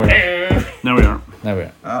Now we are.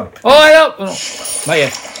 Oh, I don't. Oh, not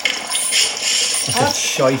yet. that's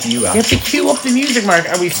shite you You out. have to cue up the music, Mark,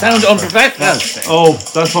 or we sound unprofessional. Oh,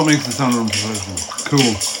 that's what makes it sound unprofessional.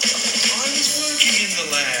 Cool.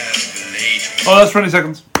 Oh, that's 20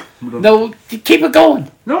 seconds. No, keep it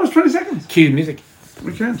going. No, it's 20 seconds. Cue the music.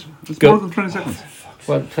 We can't. It's Go. more than 20 seconds.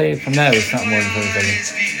 Well, play it from now. It's not more than 20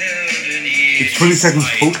 seconds. It's 20 seconds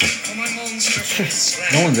total.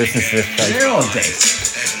 No one listens to this place. They're all dead.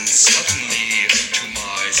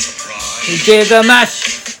 We did the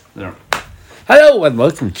match. There. Hello and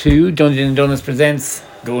welcome to Dungeons and Donuts presents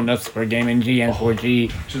Go Nuts for Gaming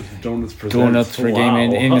GN4G. Just donuts presents. Go Nuts for Wow.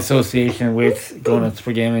 Gaming in association with Go Nuts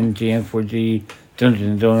for Gaming GN4G Dungeons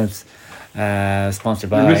and Donuts. Sponsored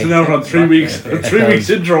by You're missing out on 3 weeks. 3 weeks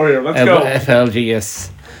intro here. Let's go.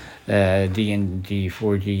 FLGS,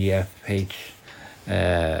 DND4G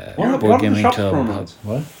FH. What are the shop's pronouns?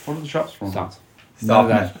 What? What are the shops from? Stop. Stop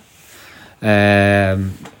None it. of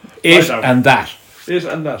that. It Right and that. It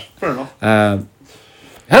and that. Fair enough.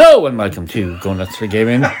 Hello and welcome to Go Nuts for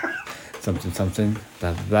Gaming. something,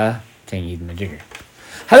 blah blah blah. Thingy the jigger.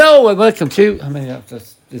 Hello and welcome to. How many of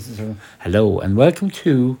this? This is. Hello and welcome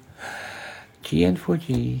to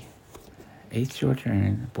GN4G. It's your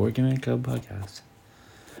turn. Board Gaming Club podcast.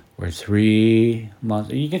 We're 3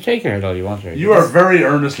 months. You can shake your head all you want. Here. You are very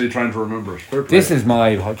earnestly trying to remember it. Fair play. This is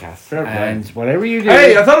my podcast, Fair play. and whatever you do.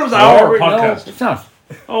 Hey, I thought it was our whatever- podcast. No, it's not.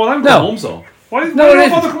 Oh, well, I'm No. going home, so. Why No, why it not isn't.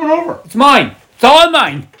 bother coming over? It's mine. It's all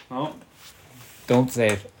mine. No, Don't say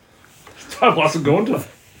it. I wasn't going to.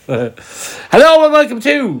 Hello and welcome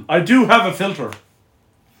to. I do have a filter.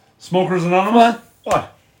 Smokers Come Anonymous? on,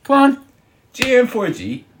 What? come on.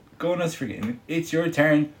 GM4G, Go Nuts for Gaming. It's your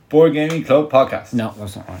turn. Board Gaming Club podcast. No,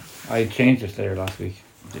 that's not right. I changed this later last week.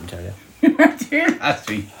 Didn't tell you. You weren't here last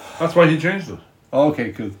week. That's why he changed it.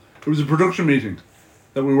 Okay, cool. It was a production meeting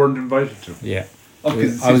that we weren't invited to. Yeah. Oh,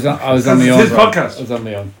 'cause I was on my It's own. his bro. podcast. I was on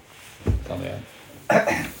my own.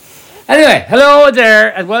 Anyway, hello there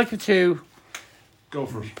and welcome to Go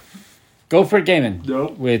for it. Go for It Gaming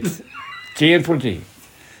No. with GN4G.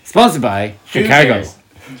 Sponsored by Chicago. cares?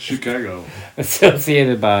 Chicago.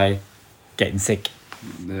 Associated by Getting Sick.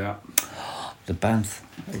 Yeah. The bands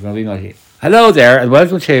are going to be naughty. Hello there and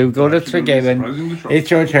welcome to Go Nuts for Gaming. Surprisingly short. It's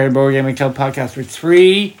your turn, Board Gaming Club podcast with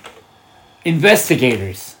 3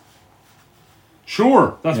 investigators.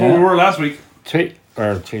 Sure. That's what Yeah. we were last week. 3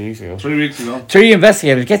 weeks ago. 3 weeks ago. 3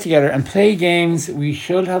 investigators get together and play games we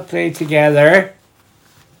should have played together.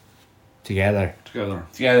 Together.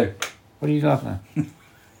 Together. What are you talking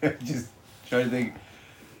about? Just trying to think.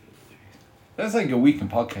 That's like a week in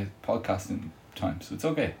podcasting time, so it's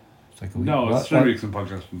okay. It's like a week. No, it's What? 3 What? weeks in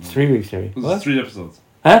podcast. 3 weeks, Terry. This is What? 3 episodes.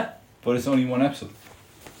 Huh? But it's only one episode.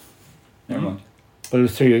 Never mind. But it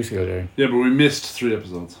was 3 weeks ago, Terry. Yeah, but we missed 3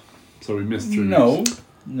 episodes. So we missed 3 No. weeks.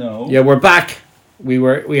 No. Yeah, we're back. We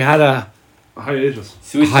had a Hiatus.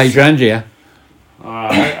 Switch. hydrangea.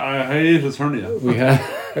 Hiatus hernia.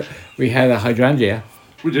 We had a hydrangea.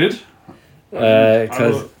 We did.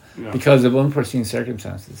 Because of unforeseen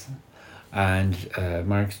circumstances and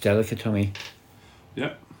Mark's delicate tummy.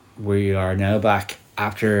 Yeah. We are now back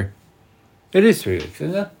after. It is 3 weeks,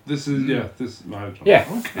 isn't it? This is, this. Yeah,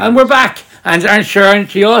 Okay. and we're back. And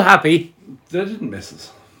aren't you all happy? They didn't miss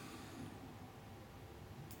us.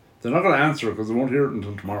 They're not going to answer it because they won't hear it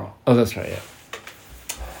until tomorrow. Oh, that's right, yeah.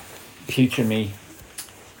 Future me.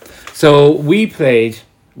 So we played,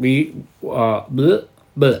 we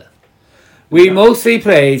mostly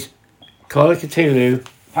played Call of Cthulhu,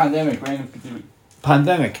 Pandemic, Reign of Cthulhu.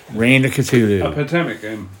 Pandemic, Reign of A Cthulhu. pandemic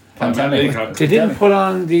game. Pandemic. They didn't put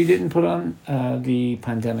on the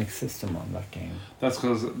pandemic system on that game. That's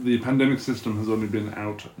because the pandemic system has only been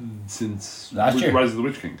out since Last year. Rise of the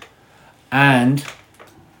Witch King. And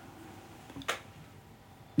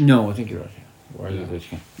no, I think you're right. Rise of the Witch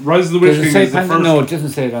King. Rise of the Witch Does it King say is the first. No, it doesn't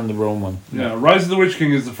say it on the Rome one. Yeah, Rise of the Witch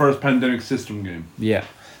King is the first pandemic system game. Yeah.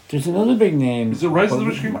 There's another big name. Is it Rise of the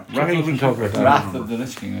Witch King? Wrath Wrath of the Witch King? Wrath of the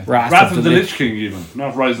Lich King. I think. Wrath of the Lich King, even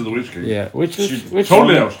not Rise of the Witch King. Yeah. Which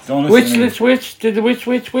Totally out. Don't Which listen to me. lich which? Did the which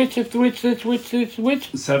if the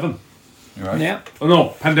which? 7. You're right. Yeah. Oh no,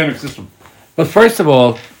 pandemic system. But first of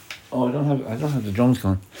all, I don't have the drums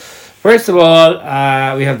going. First of all,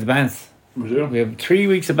 we have the bands. We do. We have 3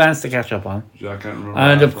 weeks of bands to catch up on. Yeah, I can't remember.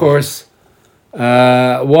 And that of course,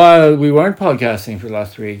 while we weren't podcasting for the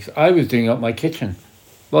last 3 weeks, I was doing up my kitchen.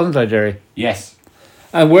 Wasn't I, Jerry? Yes.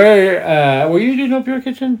 And where were you doing up your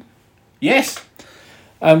kitchen? Yes.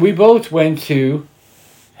 And we both went to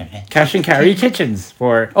Cash and Carry Kitchens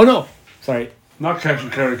for... Oh, no. Sorry. Not Cash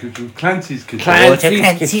and Carry Kitchen. Clancy's Kitchen. Clan- Go to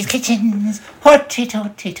Clancy's Kitchens.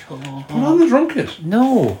 Hotty-totty-to. Put on the drum kit.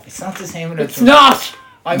 No, It's not the same without it's not.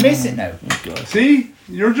 I miss it now. See?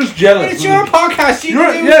 You're just jealous. It's your podcast. You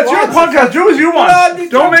You're- can do yeah, what it's you your want. podcast. Do as you want. on the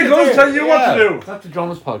Don't make drum us kit tell you what there. to do. That's the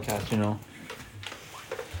drummers podcast, you know.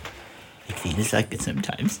 It feels like it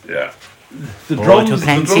sometimes. Yeah. The Go drums, to the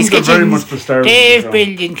Clancy's drums are very much Kitchens. for stars. They've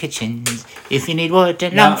brilliant kitchens. If you need wood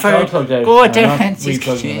in No, Longford, it's all plugged out. go I'm to not Clancy's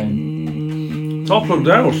replugging it Kitchen. It's all plugged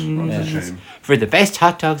out. That's a shame. For the best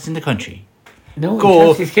hot dogs in the country. No,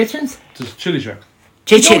 Go. Clancy's Kitchens? Just Chili Shack.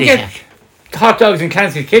 don't Chili get- Shack. Hot dogs in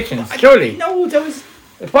Clancy's Kitchens, surely. No, that was...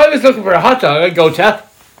 If I was looking for a hot dog, I'd go to...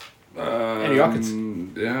 Eddie Rockets.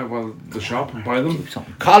 Yeah, well, the shop and buy them.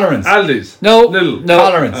 Collarans. Aldi's. No, Lidl. no,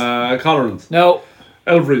 Collarans. Collarans. no.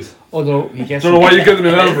 Elvery's. Although he gets... Don't know why you get them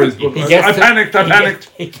in Elvery's, but He I gets the- panicked. I panicked.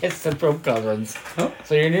 He gets the from Collins.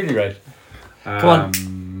 So you're nearly right. on.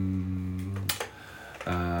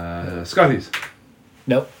 Scotty's.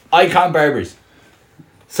 No. Icon Barbers.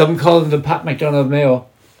 Some call them the Pat McDonald Mayo.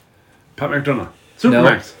 Pat McDonough.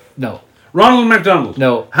 Supermax. No. Ronald McDonald.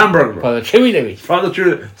 No. Hamburger. Father Chewy Louie. Father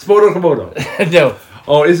Chili. Spodo Komodo. No.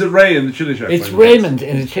 Oh, is it Ray in the Chili Shack? It's by the way? Raymond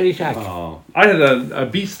in the Chili Shack. Oh, I had a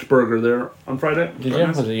beast burger there on Friday. Did Very you?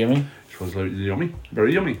 nice. Was it yummy? It was yummy.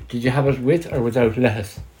 Very yummy. Did you have it with or without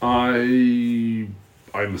lettuce? I'm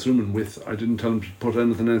assuming with. I didn't tell him to put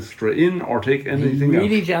anything extra in or take He anything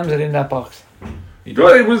really jams it in that box. out.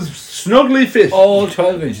 It was snugly fit. All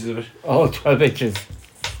 12 inches of it. All 12 inches.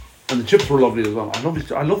 And the chips were lovely as well.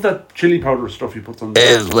 I love that chili powder stuff he puts on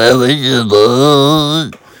there.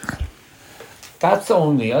 That's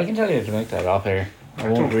only, I can tell you to make that off here. I I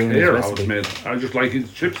don't won't ruin this care how it's recipe. made. I just like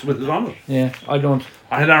his chips with it on it. Yeah, I don't.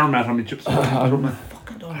 I had aromat on my chips. I don't.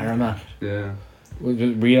 Aromat. Yeah. Was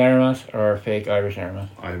it real aromat or fake Irish aromat?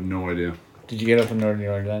 I have no idea. Did you get up in Northern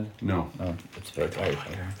Ireland? No. Oh, it's about Irish.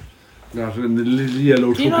 Not in the little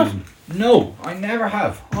yellow Do you not? tubing. No, I never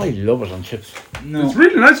have. I love it on chips. No. It's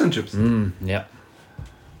really nice on chips. Yeah.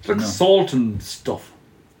 It's like No. salt and stuff.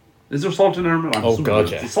 Is there salt in aromat? I'm Oh, assuming God,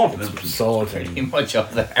 there's yeah. salt in everything. Salt. Pretty much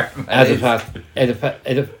up there. Additives.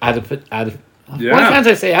 Yeah. Why can't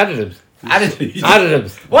I say additives? Additives.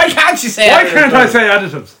 Additives. Why can't you say Why additives? can't I say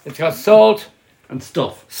additives It's got salt, and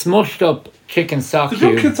stuff? smushed up chicken stock The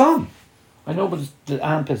drum cube. kit's on. I know, but the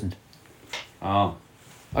amp isn't. Oh.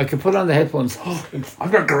 I could put on the headphones.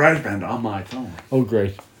 I've got GarageBand on my phone. Oh,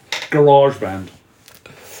 great. GarageBand.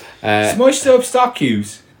 Smushed up stock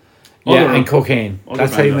cubes. Yeah, Other- and cocaine. other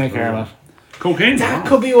That's how you band make up, aromat. Cocaine. That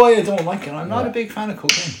could be why I don't like it. I'm not a big fan of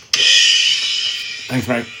cocaine. Thanks,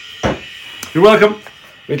 Mark. You're welcome.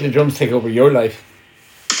 Wait till the drums take over your life.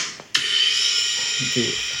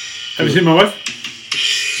 Have you seen my wife?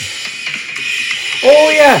 Oh,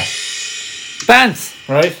 yeah. Bants,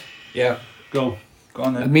 right? Yeah. Go. Go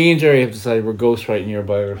on then. Me and Jerry have decided we're ghostwriting your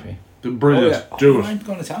biography. Brilliant. Oh, yeah. Do it. I'm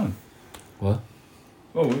going to town. What?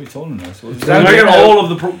 Oh, we told him that. So it's that- And I get all of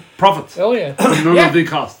the profits. Oh, yeah. None Yeah. of the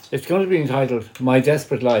costs. It's going to be entitled My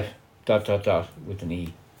Desperate Life, ... with an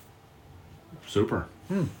E. Super.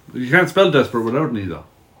 You can't spell desperate without an E though.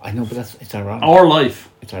 I know, but it's ironic. Or life.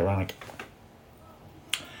 It's ironic.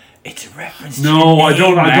 It's a reference to No, your I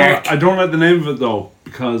don't. name, I Mark. don't. I don't like the name of it though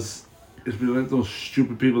because it'd be like those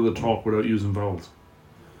stupid people that talk without using vowels.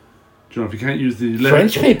 Do you know if you can't use the letter,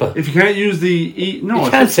 French people. If you can't use the E, no, You I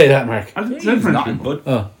can't said- say that, Mark. I Yeah, didn't say he's French not, people. but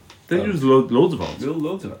Oh. They use loads of vowels.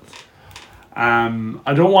 loads of it.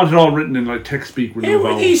 I don't want it all written in like text speak with no Who are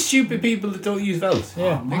vowels. these stupid people that don't use vowels?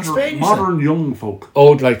 Yeah. Explain yourself. Modern young folk.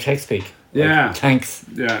 Oh, like text speak. Yeah. Like, thanks.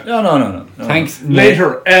 Yeah. No. Thanks.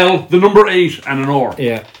 Later, L, the number 8 and an R.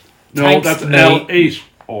 Yeah. No, Thanks, that's mate. L8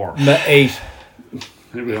 R. 8.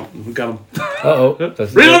 Here we go. We got him. Uh-oh.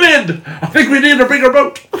 That's Reel him in! I think we need a bigger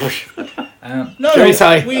boat. Very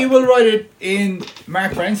sorry. We will write it in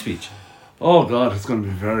Mark Brown's speech. Oh god, it's going to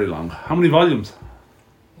be very long. How many volumes?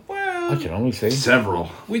 I Well, don't know, we'll see. Several.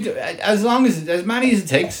 we do, as many as it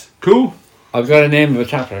takes. Cool. I've got a name of a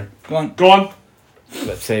chapter. Go on. Go on.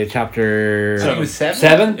 Let's say chapter... It was 7.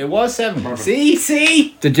 7? It was 7. Perfect.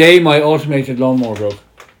 See? The day my automated lawnmower broke.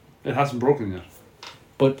 It hasn't broken yet.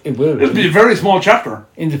 But it will. It'll be a very small chapter.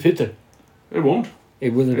 In the future. It won't.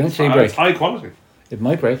 It will It's eventually high, break. it's high quality. It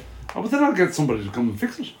might break. Oh, but then I'll get somebody to come and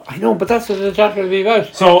fix it. I know, but that's what the chapter will be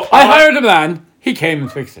about. So I hired a man. He came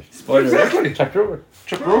and fixed it. Spoiler alert. Exactly. Chapter over.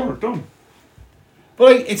 Chapter over. Done.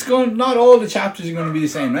 But like, it's going. Not all the chapters are going to be the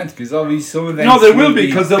same length because obviously some of them. No, they will be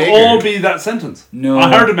because they'll bigger. all be that sentence. No. I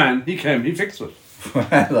hired a man. He came. He fixed it.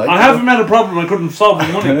 Well, I haven't met a problem I couldn't solve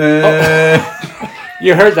with money.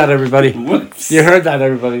 You heard that, everybody. Whoops. You heard that,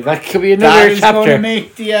 everybody. That could be That another is going to chapter.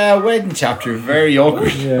 make the wedding chapter very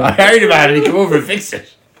awkward. Yeah. I heard about it. He came over and fixed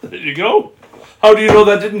it. There you go. How do you know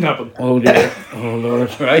that didn't happen? Oh dear. Oh Lord.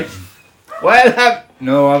 Right? Well,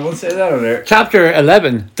 no, I won't say that on there. Chapter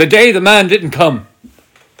 11. The day the man didn't come.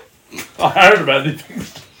 I heard about it.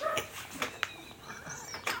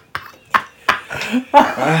 And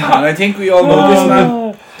I think we all know this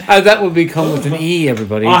man. That would become with an E,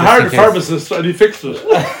 everybody. I just hired in a case. pharmacist and he fixed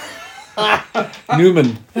it.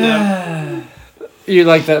 Newman. You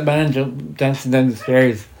like that man dancing down the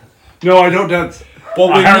stairs. No, I don't dance. But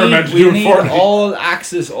I hired a man to we do it need for me. all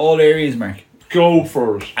access, all areas, Mark. Go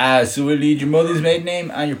for it. So we'll need your mother's maiden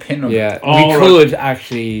name and your PIN number. Yeah, Oh, we right. could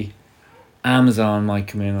actually. Amazon might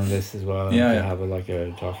come in on this as well. Yeah, to yeah. have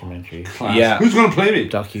a documentary. Class. Yeah. Who's going to play me?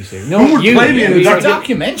 Docu-series. Who would play me in the It's a docu-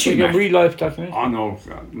 documentary, Like a Mark. real life documentary. Oh no,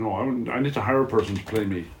 no! I wouldn't. I need to hire a person to play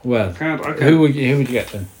me. Well, I can't. who would you get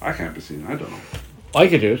then? I can't be seen. I don't know. I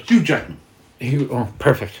could do it. Hugh Jackman.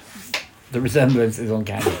 Perfect. The resemblance is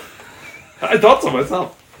uncanny. I thought so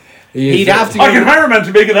myself. He'd have to I can hire a man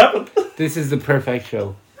to make it happen. This is the perfect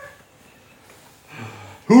show.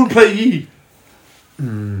 Who would play ye?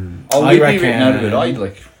 Oh, I we'd be reckon- written out of it. I'd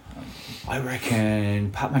like. I reckon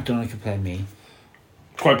Pat McDonough could play me.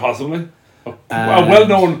 Quite possibly. A And-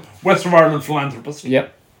 well-known West of Ireland philanthropist.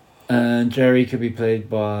 Yep. And Jerry could be played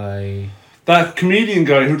by. That comedian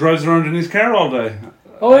guy who drives around in his car all day.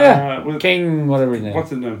 Oh yeah, with- King, whatever his name. What's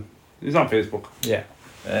his name? He's on Facebook. Yeah,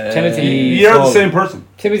 Timothy. You're the Smalling. same person.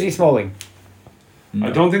 Timothy Smalling I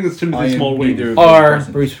don't think it's Timothy Smallwing.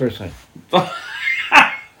 or Bruce Forsyth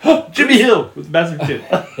Jimmy Hill with the massive chin.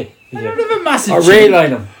 I don't have a massive. or Ray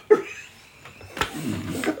Lynham.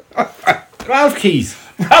 Ralph Keys.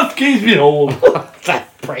 Ralph Keys behold. That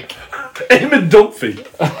prick. Eamon Dunphy.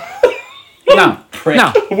 No, Prick.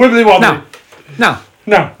 no, Wibbly wobbly. no, no,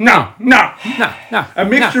 No, no, no. no. A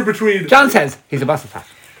mixture no. between. John says he's a bastard fat.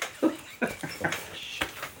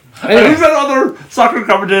 And Anyway, who's that other soccer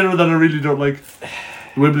commentator that I really don't like?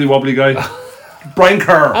 The wibbly wobbly guy. Brian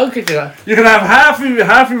Kerr. how could you that? You can have half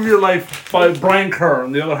of your life by Brian Kerr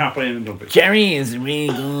and the other half by Eamon Dunphy. Jerry is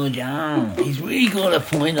really good, John. He's really good at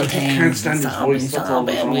final things. can't stand his voice, It's that's all all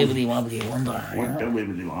that's about wrong. wibbly wobbly wonder. What the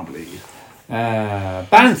wibbly wobbly.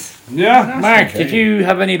 Bants. Yeah. Mark, okay. did you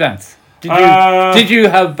have any bants? Uh, Did you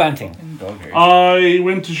have banting? I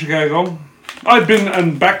went to Chicago. I've been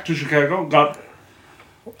and back to Chicago. Got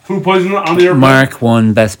food poisoning on the airplane. Mark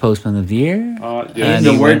won Best Postman of the Year. Yes. And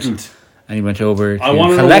the he word. went- And he went over to I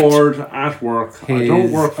won an collect. award at work. I don't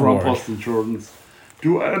his work for award. Unpost Insurance.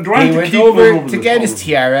 Do I He have to went keep over going to this get his moment?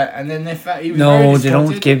 tiara, and then he was very No, they don't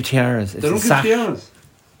disappointed. give tiaras. It's They a don't give sash. tiaras.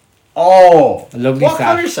 Oh, A lovely what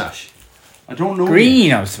sash. colour sash? I don't know.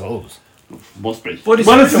 Green, I suppose. Must be. But it's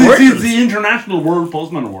well, not it's, the it's, words. it's the International World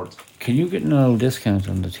Postman Awards. Can you get no discount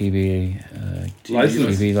on the TBA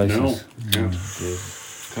License? TV license? No.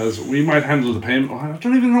 Because we might handle the payment. Oh, I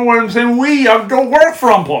don't even know why I'm saying we. I don't work for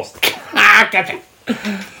Unpost. Ah, gotcha.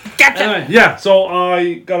 Gotcha. Anyway, yeah, so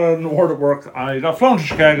I got an award at work. I got flown to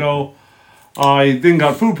Chicago. I then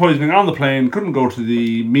got food poisoning on the plane. Couldn't go to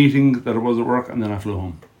the meeting that it was at work, and then I flew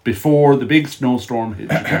home before the big snowstorm hit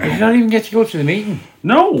Chicago. Did you not even get to go to the meeting?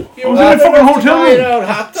 No, I was in Well a fucking enough to hotel buy an room, old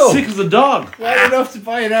hat, though. sick as a dog. Well enough to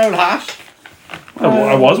buy an old hat.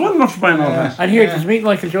 I was well enough to buy an outfit. And here, did you meet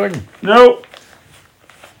Michael Jordan? No,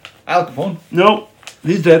 Al Capone. no,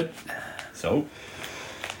 he's dead. So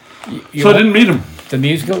You So I want didn't meet him. the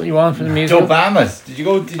musical? You want for the the musical? Obamas. Did you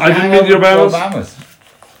go? Did you I didn't hang meet out the with Obamas.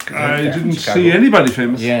 I didn't Chicago. see anybody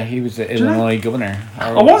famous. Yeah, he was the Illinois governor.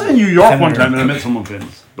 I was in New York one Senator. time and I met someone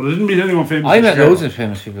famous, but I didn't meet anyone famous. I in met Chicago. loads of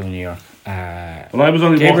famous people in New York. But I was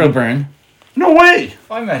only Gabriel walking. Byrne. No way.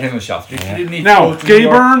 I met him at Shop Street. Yeah. You didn't need Now, to go to Gay New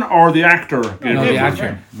York. Byrne or the actor? No, Gabriel the Byrne?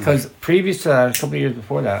 actor. Because previous to that, a couple of years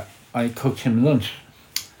before that, I cooked him lunch.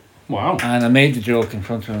 Wow. And I made the joke in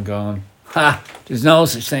front of him going, ha, there's no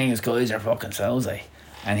such thing as guys are fucking sousy.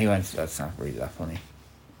 And he went, that's not really that funny.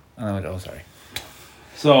 And I went, oh, sorry.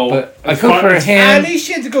 So But I it's cooked fine. for It's- At him. least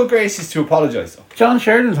you had to go graces to apologise though. John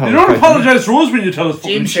Sheridan told You me don't quite apologise to us when you tell us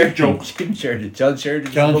fucking Jim shit Sheridan. jokes. Jim Sheridan. John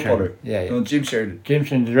Sheridan. John the Sheridan. footballer. Yeah, yeah. No, Jim Sheridan. Jim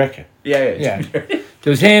Sheridan, the director. Yeah. Yeah. Jim Sheridan.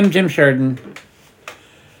 There was him, Jim Sheridan,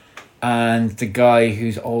 and the guy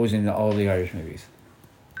who's always in all the Irish movies.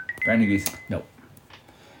 Randy Geese.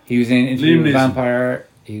 He was in Interview Liam with a Neeson. Vampire.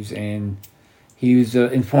 He was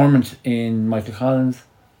the informant in Michael Collins.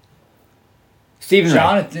 Stephen Ray.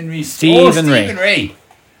 Jonathan Rhys. Stephen Ray. Stephen Ray.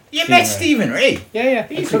 You Stephen met Ray. Stephen Ray. Yeah.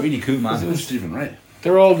 He's a really cool man. Who's Stephen Ray?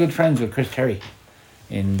 They're all good friends with Chris Terry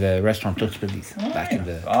in the restaurant Dutch Billy's back in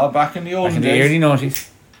the Back in the old early days. noughties.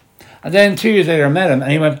 And then 2 years later I met him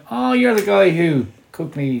and he went, oh, you're the guy who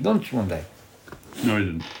cooked me lunch one day. No, he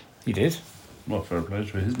didn't. He did. Well, fair play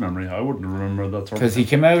to his memory. I wouldn't remember that sort of Because thing. he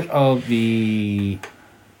came out of the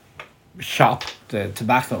shop, the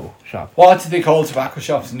tobacco shop. What do they call tobacco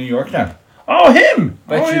shops in New York now? Oh, him!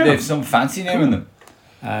 Bet Oh, you yeah. they have some fancy name in them.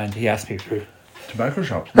 And he asked me for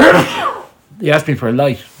a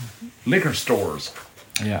light. Liquor stores.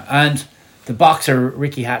 Yeah. And the boxer,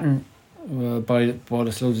 Ricky Hatton, bought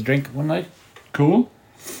us loads of drink one night. Cool.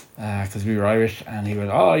 Because we were Irish, and he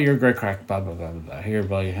went, "Oh, you're a great crack, blah blah blah blah blah. Here,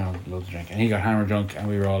 buy loads of drink." And he got hammer drunk, and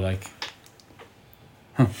we were all like,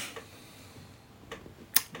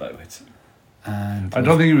 Lightweights. and I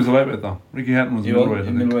don't think he was a lightweight though. Ricky Hatton was a You middleweight. I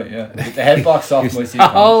think. middleweight, yeah. With the head box off my seat.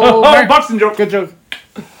 oh, Oh, boxing joke. good joke.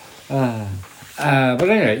 But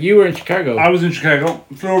anyway, you were in Chicago. I was in Chicago.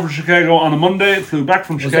 Flew over to Chicago on a Monday. Flew back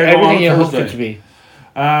from Was it Chicago on everything a you hoped it to Thursday. be?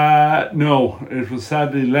 No, it was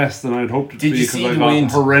sadly less than I'd hoped it to Did be you because see I the got wind?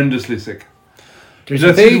 horrendously sick. There's Did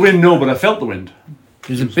a I see the big, wind? No, but I felt the wind.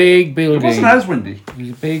 there's a big It building. wasn't as windy. There's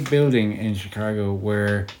a big building in Chicago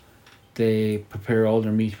where they prepare all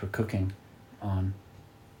their meat for cooking on.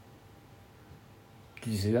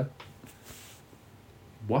 Did you see that?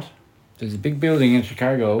 What? There's a big building in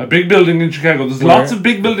Chicago. A big building in Chicago. There's Where? lots of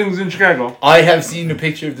big buildings in Chicago. I have seen the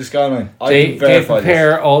picture of the skyline. I They can verify this.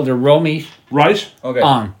 prepare all the raw meat Right? Okay.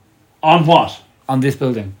 on what? this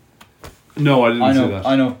building. No, I didn't I see know, that.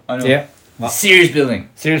 I know. Yeah. The Sears building.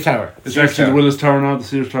 Sears Tower. It's Sears actually Tower. the Willis Tower now. The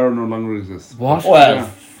Sears Tower no longer exists. What? Well, Yeah.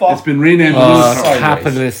 fuck. It's been renamed the Oh, Willis Tower. sideways.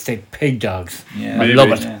 capitalistic pig dogs. Yeah. I Maybe.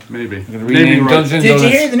 love it. Yeah. Maybe. Rename Naming rights. Dungeons Did you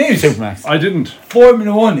Donuts hear the news? Supermax. I didn't.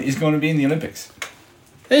 Formula 1 is going to be in the Olympics.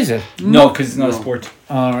 Is it? No, because it's not a No. sport.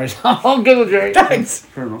 Alright. Oh, good, Jerry. Thanks.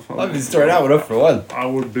 Fair enough. I've been storing that one up for a while. I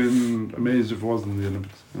would have been amazed if it wasn't in the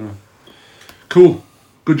Olympics. Yeah. Cool.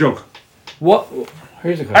 Good joke. What?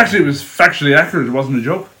 Here's a question. Actually, it was factually accurate. It wasn't a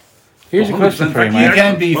joke. Here's a question 100% for you, factually You Mike.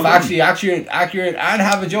 can be Well factually accurate, and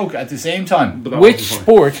have a joke at the same time. But that Which wasn't funny.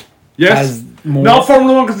 sport Yes. has more... Not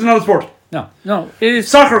Formula 1 because it's not a sport. No. It is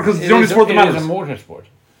Soccer because it's it the only is- sport that It is matters. a motor sport.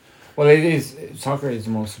 Well, it is. Soccer is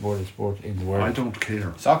the most supported sport in the world. I don't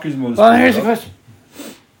care. Soccer's most. Well, here's the question.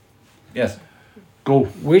 Yes. Go.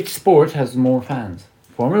 Which sport has more fans?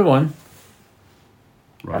 Formula 1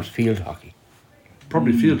 or Right. field hockey?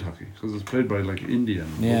 Probably field hockey because it's played by like India.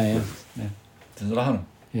 And Yeah, most yeah. places. There's a lot of them.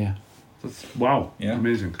 Yeah. That's wow. Yeah.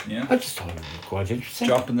 Amazing. Yeah. I just thought it was quite interesting.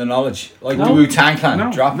 Dropping the knowledge. Like No. the Wu-Tang Clan.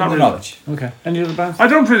 No, dropping not the really. knowledge. Okay. Any other bands? I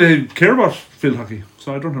don't really care about field hockey,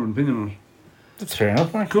 so I don't have an opinion on it. That's fair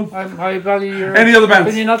enough, Mike. Cool. I value your Any other bands?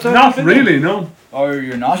 opinion, not to have Not an opinion. really. No. Or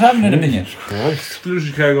you're not having an opinion. Christ. Flew to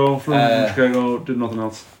Chicago. Flew Uh, to Chicago. Did nothing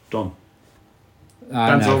else. Done.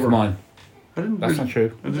 Dance over. Come on. I didn't. That's really, not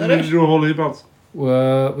true. I didn't that really it? do a whole heap else.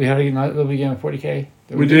 Well, we had a lovely game of 40k.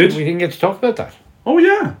 We did. We didn't get to talk about that. Oh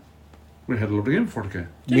yeah. We had a lovely game for 40k.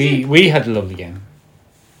 We had a lovely game.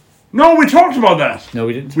 No, we talked about that. No,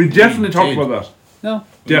 we didn't. We definitely talked did. about that. No.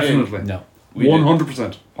 Definitely. No. We did.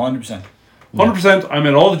 100%. 100%. 100%. I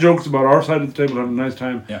made all the jokes about our side of the table having a nice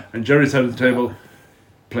time, Yeah. and Jerry's side of the table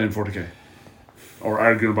playing 40k or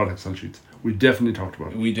arguing about Excel sheets. We definitely talked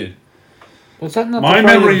about it. We did. Was that not My the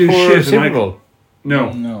Friday memory is before shit, and Super I- Bowl?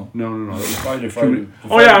 No, No. no. That was Friday.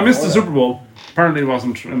 Oh yeah, I missed the Super Bowl. Apparently, it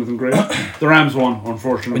wasn't anything great. The Rams won,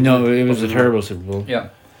 unfortunately. No, it was a terrible Super Bowl. Yeah.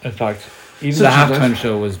 In fact, even Such the as halftime that.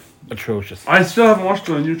 show was atrocious. I still haven't watched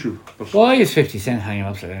it on YouTube. But Why is 50 Cent hanging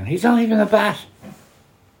upside down? He's not even a bat.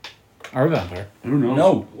 Or a vampire. who knows?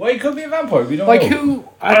 No. Well, it could be a vampire. We don't Like know. who?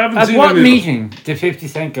 I haven't At seen what any of it. meeting did 50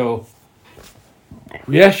 Cent go?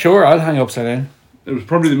 Yeah, sure, I'll hang upside down. It was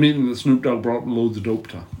probably the meeting that Snoop Dogg brought loads of dope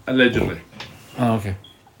to. Allegedly. Oh, okay.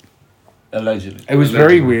 Allegedly. It was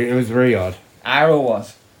very weird. It was very odd. Arrow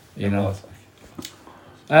was. You It know. was.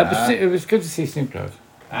 But it was good to see Snoop Dogg.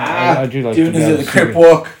 I do like doing the his Bell little crip Snoopy.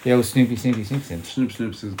 walk. Yeah, it was Snoopy. Snoop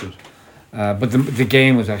Snoops is good. But the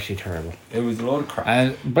game was actually terrible. It was a load of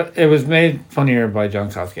crap. But it was made funnier by John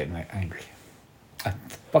Cox getting angry.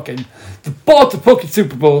 They bought the fucking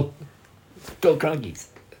Super Bowl. Go Crunkies.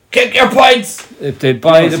 Kick your points! If they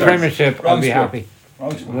buy the Sorry. Premiership, Wrong I'll be sport. happy.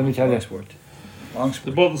 Wrong sport. Let me tell you. Wrong sport. Wrong They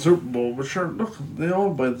sport. bought the Super Bowl, but sure, look, they all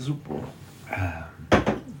buy the Super Bowl.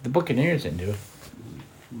 The Buccaneers didn't do it.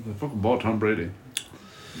 They fucking bought Tom Brady.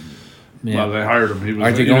 Yeah. Well, they hired him. He was,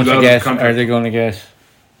 Are they he going was to out of get? contract. Are they going to get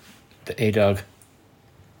the A-Dog?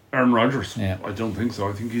 Aaron Rodgers? Yeah. I don't think so.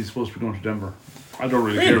 I think he's supposed to be going to Denver. I don't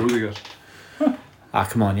really care who they get. Ah,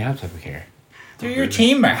 come on, you have to have a care. They're your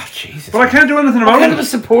team, man. Jesus. But I can't do anything What about kind of a it.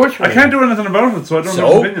 supporter? I can't do anything about it, so I don't So?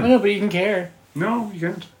 have an I opinion. know, but you can care. No, you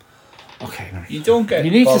can't. Okay, Mark. You don't get. You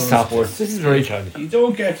need to involved in stop sports. this. This is very childish. You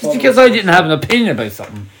don't get. Just because I didn't have an opinion about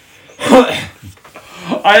something.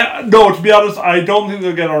 No, to be honest, I don't think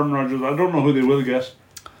they'll get Aaron Rodgers. I don't know who they will get.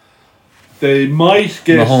 They might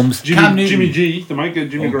get Mahomes. Cam Newton. Jimmy G. They might get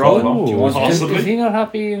Jimmy Oh, Garoppolo. do you want- Possibly. Is he not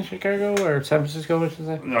happy in Chicago or San Francisco, I should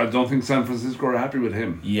say? I don't think San Francisco are happy with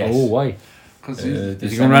him. Yes. Oh, why? Because The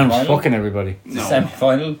Is he going around semi-final? fucking everybody? The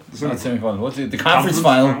semi-final? It's not semi-final. What's it? The conference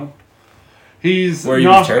final. final. He's Where he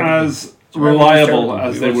was not terrible. as Where he was reliable terrible.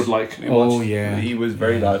 as He they was- would like. he Oh, was- yeah. He was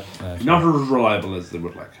very bad. Not as reliable as they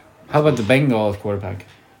would like. How about the Bengals quarterback?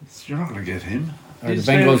 You're not going to get him. Are the He's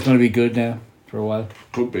Bengals going to be good now for a while?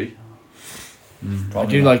 Could be. I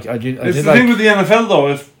did like It's did the like thing with the NFL though.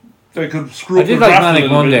 If they could screw I up did the like draft a Manic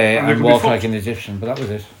little bit, Monday and they and could be walk fucked. like an Egyptian, but that was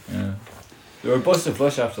it. Yeah. They were busted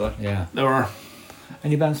flush after that. Yeah. They were.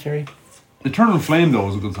 Any bands, Terry? Eternal Flame though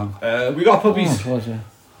was a good song. We got puppies. Oh, it was, yeah.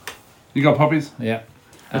 You got puppies? Yeah.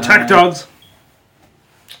 Attack dogs.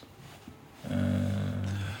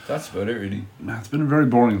 That's about it, really. Man, it's been a very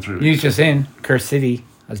boring 3 weeks. News just in: Curse City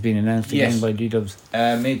has been announced Yes. again by G-Dubs.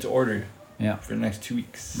 Made to order Yeah. for the next 2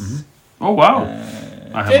 weeks. Oh wow!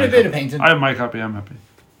 I Did my a bit copy. of painting. I have my copy. I'm happy.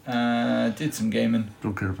 Did some gaming.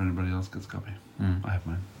 Don't care if anybody else gets a copy. I have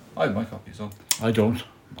mine. I have my copy as well. I don't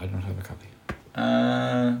have a copy.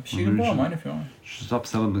 She can borrow mine if you want. Should stop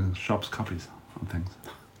selling the shops copies on things.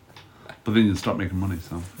 But then you'd stop making money.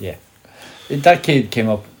 So Yeah. That kid came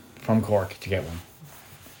up from Cork to get one.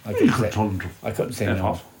 I you couldn't could have say, told them to I couldn't say F no.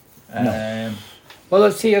 off. Well,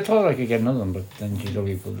 let's see. I thought I could get another one, but then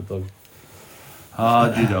GW pulled the plug.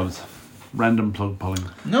 G-Dubs. Random plug pulling.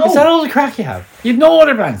 No. Is that all the crack you have? You've no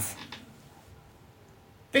other bands.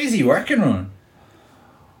 Busy working, Ron.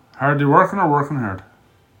 Hardly working or working hard?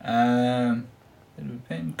 Bit of a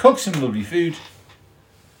pain. Cook some lovely food.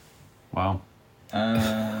 Wow.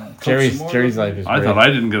 Cook Jerry's some more Jerry's lovely- life is I great. thought I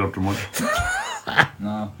didn't get up to much.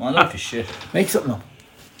 No, my life is shit. Make something up.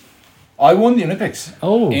 I won the Olympics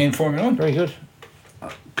Oh, in Formula 1. very good.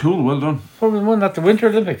 Cool, well done. Formula 1 at the Winter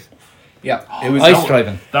Olympics. Yeah, it was Ice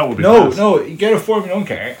driving. That would be No, fast. no, you get a Formula 1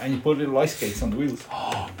 car and you put little ice skates on the wheels.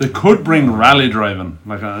 They could bring rally driving,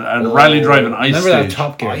 like a rally driving ice Remember stage. that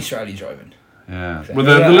Top Gear? Ice rally driving. Yeah, Okay. with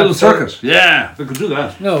Yeah, the little after- circuit. Yeah, they could do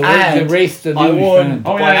that. No, And the race the I luge won round. the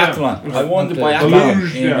Oh, yeah, yeah. biathlon. I won the The biathlon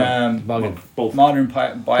luge, in yeah. Boggin. Both. modern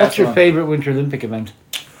biathlon. What's your favourite Winter Olympic event?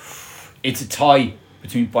 It's a tie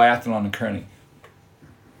between biathlon and curling.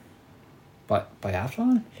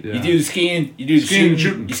 Biathlon? Yeah. You do the skiing, you do the Skiing and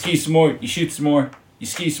shooting, shooting. you ski some more, you shoot some more, you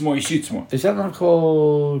ski some more, you shoot some more. Is that not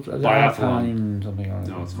called Biathlon. Something or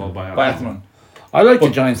other? No, it's called biathlon. Biathlon. I like the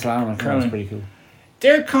But- giant slalom. I think that's Curling. pretty cool.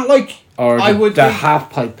 They're kind of like, Or I the, would the think- half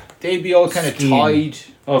pipe, they'd be all kind of Skiing. tied.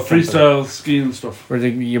 Oh, freestyle skiing stuff. where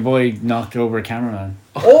your boy knocked over a cameraman.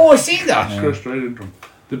 Oh, I see that. Go straight into them.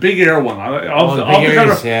 The big air one. the big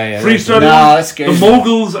airs, yeah, freestyle. Nah, that scares the me.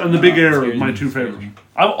 moguls and the big Nah, air that are scares my me. two Scares favorites. me.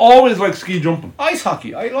 I've always liked ski jumping. Ice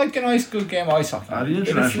hockey. I like a nice good game of ice hockey. The Bit of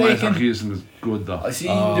international ice flaking. hockey isn't as good though. I see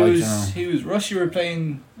Oh, there I was dunno. he was Russia were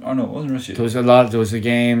playing. Oh no, it wasn't Russia. There was a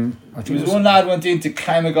game. I There think was it was one lad went in to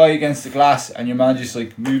climb a guy against the glass, and your man just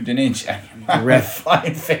like moved an inch, and your man ref. went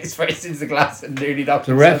flying face first into the glass and nearly knocked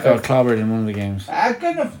the ref himself got clobbered in one of the games. out.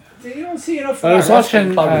 Good enough. You don't see enough. I was of that. Refs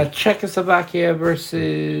watching getting clobbered. Czechoslovakia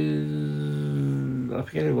versus I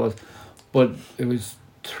forget who it was, but it was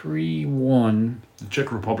 3-1. The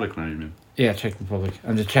Czech Republic now, you mean? Yeah, Czech Republic,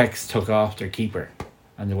 and the Czechs took off their keeper,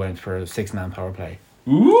 and they went for a 6-man power play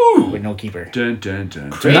Ooh. with no keeper. Dun, dun, dun.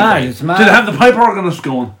 It's mad. It's mad. Did it have the pipe organist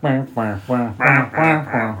going?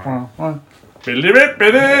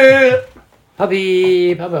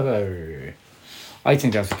 Puppy, puppy. I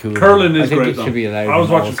think that's cool. Curling I is think great it though. should be allowed. I was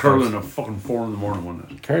in all watching sports. curling at fucking 4 in the morning one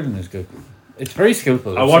night. Curling is good. It's very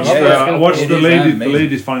skillful. I watched Yeah, the yeah, I watched it the is amazing.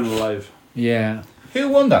 ladies final live. Yeah, Who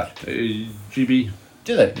won that? GB.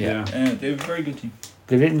 Did they? Yeah. They have a very good team.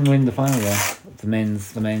 they didn't win the final though. The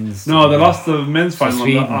men's. No, they lost the men's final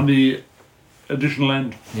Sweden. on the additional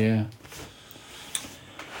end. Yeah.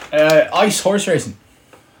 Ice horse racing.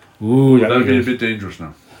 Ooh, That'd be a good. bit dangerous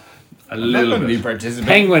now. A I'm not little going to be bit. participating.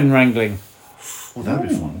 Penguin wrangling. Oh, that'd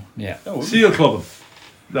be fun. Yeah. Oh, Seal clubbing.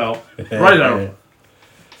 No, right out.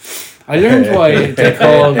 I learned why they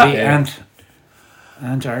call the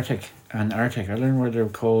Antarctic. I learned why they're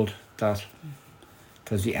called that.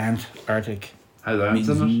 Because the Antarctic. Has that means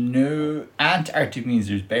in it? no. Antarctic means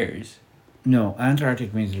there's bears. No,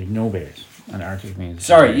 Antarctic means there's no bears. And Arctic means.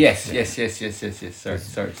 Sorry. bears. Yes. Yeah. Yes.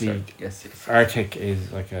 Sorry. The- Yes. Arctic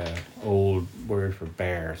is like a old word for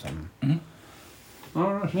bear or something.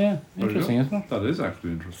 All right. Yeah, There you interesting, go. isn't it? That is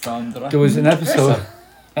actually interesting. Found that I- There was an episode.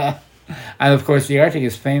 Yes, And of course, the Arctic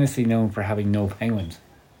is famously known for having no penguins.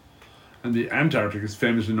 And the Antarctic is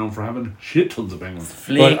famously known for having shit tons of penguins.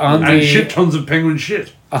 But on And the shit tons of penguin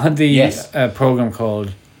shit. on the Yes. program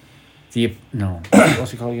called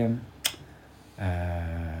what's it called again?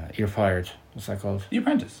 You're Fired. What's that called? The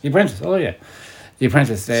Apprentice. The Apprentice. Oh yeah, The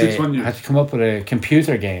Apprentice. They 6-1 news. had to come up with a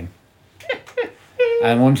computer game,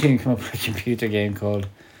 and one team came up with a computer game called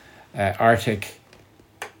Arctic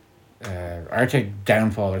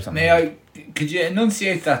Downfall or something. Could you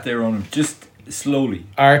enunciate that there, Ronan? Just slowly.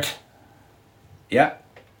 Yeah.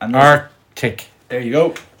 And Arctic. there you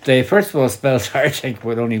go. They first of all spelled Arctic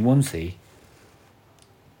with only one C.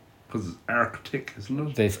 Because it's Arctic, isn't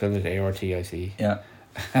it? They spelled it Artic. Yeah.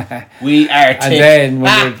 We are And then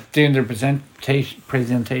when they're doing their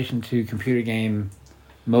presentation to computer game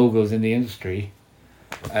moguls in the industry,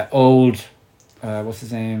 what's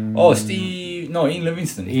his name? Ian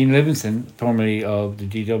Livingston. Ian Livingston, formerly of the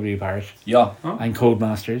GW parish Yeah. and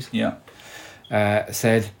Codemasters, Yeah.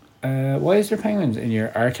 said, why is there penguins in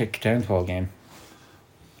your Arctic Downfall game?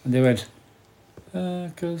 And they went,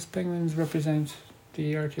 because penguins represent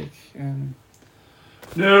the Arctic.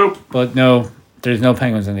 Nope. But no, there's no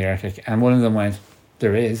penguins in the Arctic. And one of them went,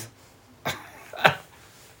 there is.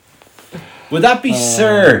 Would that be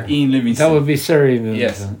Sir Ian Livingston? That would be Sir Ian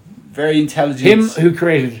Yes. Livingston. Very intelligent. Him who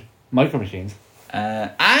created Micro Machines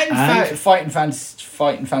and fighting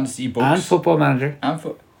fantasy books. and Football Manager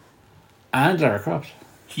and Lara Croft.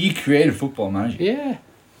 He created Football Manager. Yeah.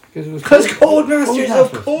 Because Codemasters,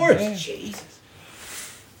 of course. Yeah. Jesus.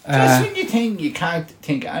 Just when you can't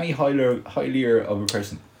think any highlier of a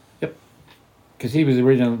person. Because he was the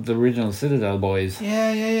original Citadel boys.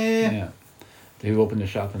 Yeah. Yeah. Who opened a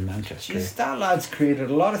shop in Manchester. Jeez, that lad's created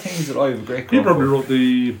a lot of things that I have a great He growth probably for. wrote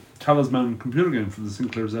the Talisman computer game for the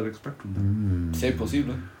Sinclair ZX Spectrum. C'est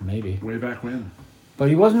possible. Maybe. Way back when. But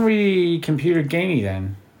he wasn't really computer gamey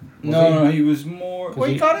then. No, he was more... 'Cause Well,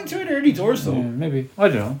 he he- got into it early doors, though. Yeah, maybe. I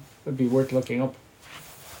don't know. It'd be worth looking up.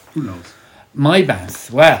 Who knows? My bands.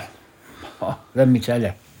 Well, let me tell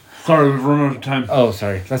you. Sorry, we've run out of time. Oh,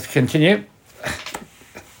 sorry. Let's continue.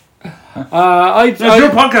 I It's your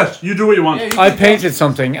podcast. You do what you want. Yeah, I painted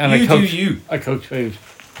something and You I coaced. do you. I coached food.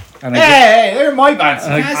 And Hey, they're my bands.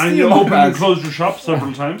 You And can't And steal you my opened and bands. closed your shop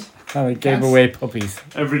several times. I gave away puppies.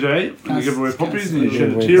 Every day. And you Can't- give away can't puppies and you steal shed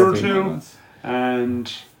a away tear or puppies. two.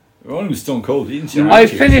 And Ronan was stone cold. He didn't I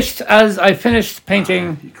finished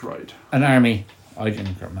painting he cried. an army. I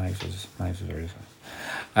didn't. Max was very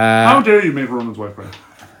How dare you make Ronan's wife cry?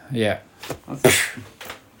 yeah. That's,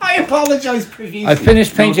 I apologise profusely. I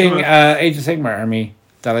finished No, it's painting good. Age of Sigmar army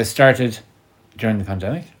that I started during the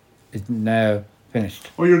pandemic. It's now finished.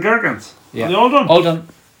 oh, your Gargants. Yeah. Are they all done? All done.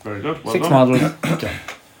 Very good. Well 6 done. models done.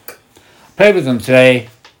 Played with them today.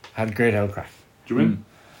 Had a great old crack. Did you win?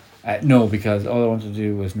 No, because all I wanted to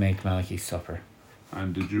do was make Malachy suffer.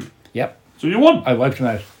 And did you? Yep. So you won. I wiped him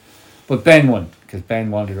out. But Ben won, because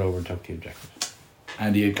Ben wandered over and took the objective.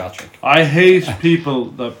 And he had Gotrek. I hate people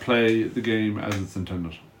that play the game as it's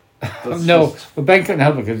intended. That's No, just- but Ben couldn't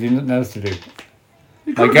help it because he had nothing else to do.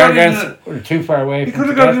 He My could have got in Gargants were too far away He from could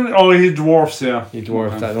have the got in. Oh, he dwarfs, yeah. He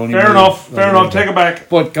dwarfs that only. Fair move- enough. Fair only enough. move. Take it back.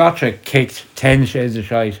 But Gotrek kicked 10 shades of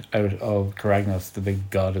shite out of Karagnos, the big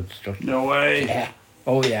god of destruction. No way. Yeah.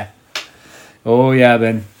 Oh, yeah. Oh, yeah,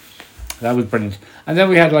 Ben. That was brilliant. And then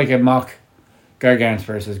we had like a mock Gargants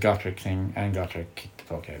versus Gotrek thing, and Gotrek kicked the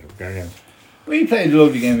fuck out of Gargants. We played a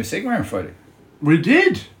lovely game of Sigmar on Friday. We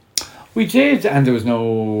did. We did, and there was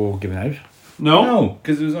no giving out. No. No,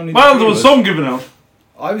 because it was only. Well, the there three was of us. some given out,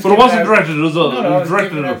 I was but it giving wasn't out- directed. It was No, I was directed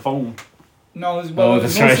giving at a out- phone. No, it was, Oh, it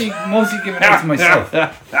was that's mostly given out to myself.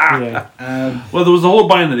 Yeah. Well, there was the whole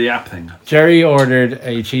buying of the app thing. Jerry ordered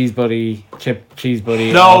a cheese buddy, chip cheese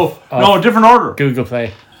buddy. No, off different order. Google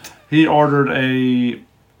Play. He ordered a. We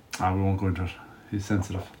won't go into it. He's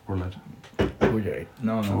sensitive. We're led. Oh, Jerry.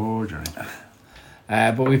 No. Oh, Jerry.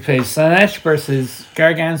 But we played Slanesh versus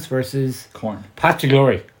Gargants versus Corn. Path to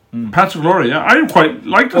Glory. Path to Glory. Yeah, I quite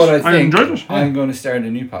liked it. But I enjoyed it. I'm going to start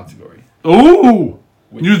a new Path to Glory. Ooh,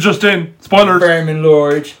 you just in. Spoilers. Vermin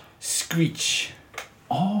Lord Screech.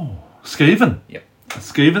 Skaven. Yep.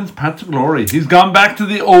 Skaven's Path to Glory. He's gone back to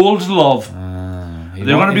the old love.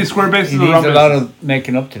 They want to be square bases He or needs round a lot bases? of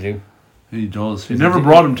making up to do. He does. He never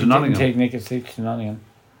brought him to Nottingham. Take Nick at 6 to Nottingham.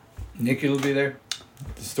 Nicky will be there.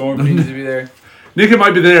 The Storm Fiends will be there. Nick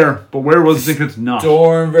might be there, but where was Nick? It's not.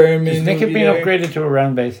 Storm Vermin. Is Nick will be been there. upgraded to a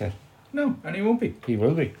round base yet? No, and he won't be. He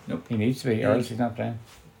will be. Nope. He needs to be, or else he's not playing.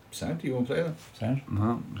 Sound, you won't play that. Sound?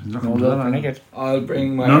 No, he's not No going to love do for that. Nick. I'll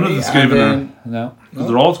bring my None of army the Skaven and then, No. Because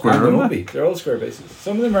they're all square, and they aren't won't they? be. They're all square bases.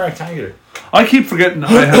 Some of them are rectangular. I keep forgetting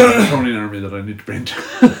I have a Tonian army that I need to paint.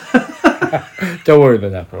 Don't worry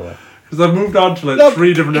about that for a while. Because I've moved on to like Look,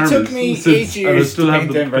 3 different it armies. took me since, 8 and I years still to have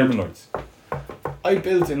paint the them Vermin Lords. I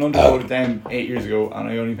built an undercoated them 8 years ago, and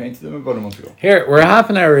I only painted them about a month ago. Here, we're half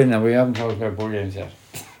an hour in now. We haven't talked about board games yet.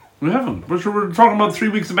 We haven't. We're talking about 3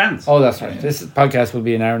 weeks events. Oh, that's right. This podcast will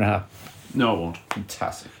be an hour and a half. No, it won't.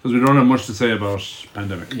 Fantastic. Because we don't have much to say about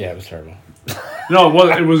pandemic. Yeah, it was terrible. No, well,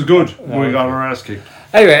 it was good. We got our ass kicked.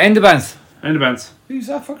 Anyway, end the bands. End events. Who's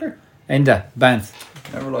that fucker? End the bands.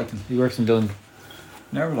 Never liked him. He works in Dundee.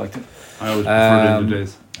 Never liked him. I always preferred Um, Ninja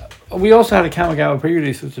Days. We also had a Kamigawa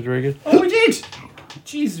pre-release, which was very good. Oh, we did!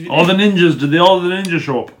 Jesus, we All did. the ninjas, did all the ninjas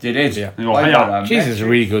show up? They did. Yeah. They go, I "Hiya." got a Jesus, message. a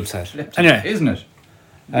really good set. Flipped. Anyway, Isn't it?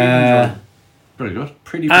 Very good.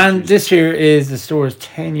 Pretty and pictures. this year is the store's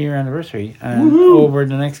 10-year anniversary. And over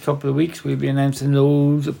the next couple of weeks, we'll be announcing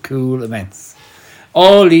loads of cool events.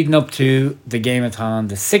 All leading up to the Gameathon,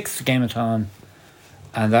 the 6th Gameathon.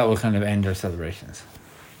 And that will kind of end our celebrations.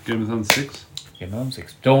 Gameathon 6. Gameathon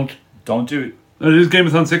 6. Don't. Don't do it. No, it is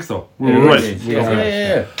Gameathon 6 though. We're It right. is. Yeah, Okay.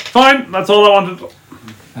 yeah. Fine, that's all I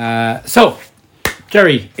wanted. So,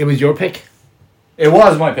 Jerry, it was your pick. It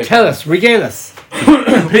was my pick. Tell us, regale us.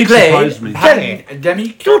 Pig surprised me.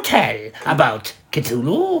 Pandemic Do tell about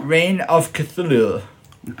Cthulhu. Reign of Cthulhu.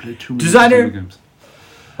 We played too many Designer. Cthulhu games.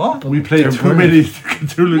 What? We played They're too many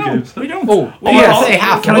Cthulhu games. We don't. Oh, we yes. say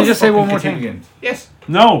half. Can I just say fucking one more Cthulhu thing? games. Yes.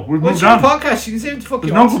 No, we've What's moved your on. podcast? You can say what the fuck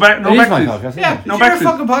you No, want. go back. No It is back. my please. podcast. Isn't Yeah, it? it's No, your back to-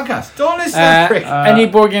 fucking podcast. Don't listen to that prick. Any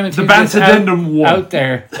board game The enthusiasts Bant's Addendum 1. out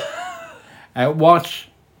there, watch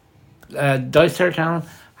Dice Tower Channel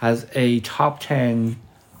has a top 10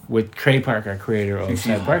 with Trey Parker, creator of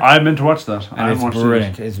South Park. I meant to watch that. I And haven't it's watched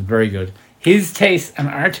brilliant. It's very good. His tastes and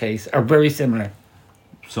our tastes are very similar. it.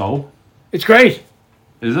 So, It's great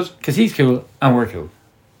is it? because he's cool and we're cool.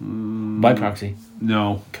 By proxy,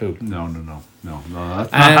 No. cool. No.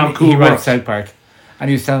 That's not And how cool he writes works. South Park, and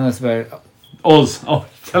he was telling us about. Us. Oh,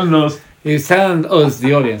 telling us. He was telling us,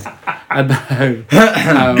 the audience, about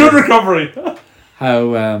Good recovery.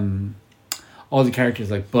 how all the characters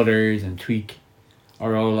like Butters and Tweak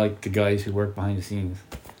are all like the guys who work behind the scenes.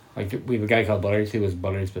 Like we have a guy called Butters who was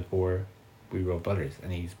Butters before we wrote Butters,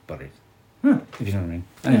 and he's Butters. If you know what I mean.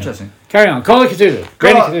 Anyway, Interesting. carry on. Call it Cthulhu.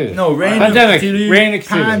 Reign of Cthulhu. No, Reign Pandemic. of Cthulhu. Reign of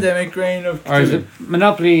Cthulhu. Pandemic. Reign of Cthulhu. Or is it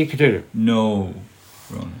Monopoly Cthulhu? No.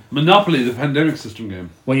 Wrong. Monopoly, the pandemic system game.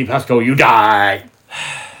 When you pass go, you die.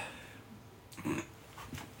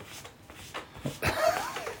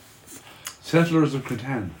 Settlers of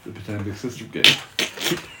Catan, the pandemic system game.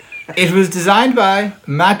 It was designed by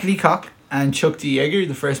Matt Leacock and Chuck D. Yeager,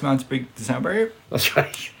 the first man to break the sound barrier. That's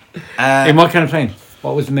right. Uh, In what kind of plane?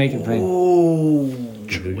 What was the make of the plane? Oh,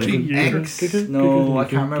 X. No, I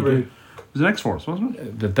can't remember. It was an X-Force, wasn't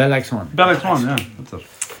it? The Bell X1. Bell X1, yeah. That's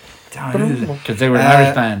it. Because they were an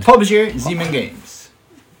Irish band. Publisher, Zeman Games.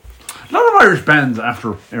 A lot of Irish bands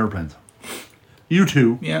after airplanes.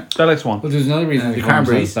 U2. Yeah. Bell X1. Well, there's another reason The they call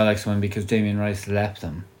Cranberries. themselves Bell X1 because Damien Rice left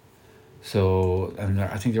them. So, and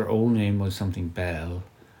I think their old name was something Bell,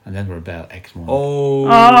 and then they were Bell X1. Oh,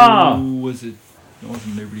 Ah. was it? It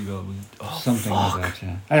wasn't Liberty Bell. Was it? Oh, something like that,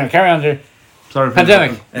 yeah. Anyway, carry on there. Sorry.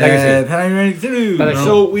 Pandemic. Legacy. Pandemic Cthulhu. But I-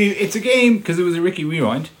 So it's a game because it was a Ricky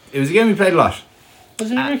Rewind. It was a game we played a lot.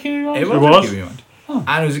 Was it Ricky Rewind? It was, It was? Ricky Rewind.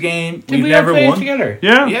 And it was a game Did we've we never ever play won. it together?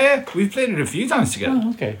 Yeah. Yeah, we've played it a few times together. Oh,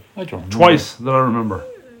 okay. I don't remember. Twice that I remember.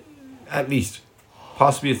 At least.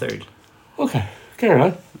 Possibly a third. Okay. Carry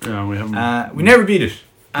on. Yeah, we haven't. We never beat it.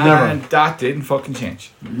 Never. And that didn't fucking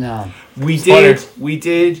change. No. We Spoilers.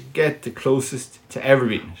 did get the closest to ever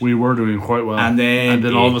beating it. We were doing quite well. And then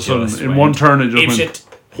all of a it sudden, just in went one turn, it just ape went shit.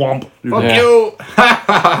 whomp. Fuck Yeah. you!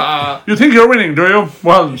 You think you're winning, do you?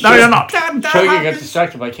 Well, now you're not. That So you get happens-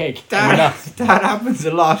 distracted by cake. We're not. that happens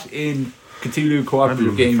a lot in Cthulhu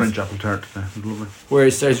cooperative games French apple tart today. It was lovely. where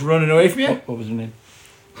it starts running away from you. What was her name?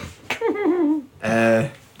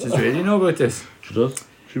 Does really know about this? She does.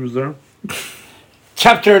 She was there.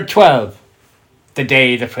 Chapter 12. The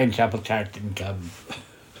day the French apple tart didn't come.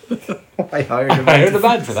 I hired him. I heard a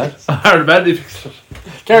band for that. I heard about it.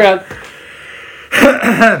 Carry on.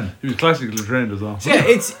 He was classically trained as well. So yeah,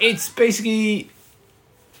 it's basically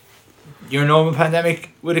your normal pandemic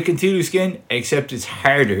with a Cthulhu skin, except it's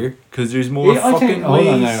harder because there's more Yeah, I fucking think, hold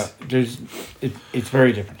on now. ways. It's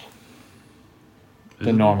very different.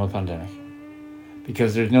 The normal pandemic.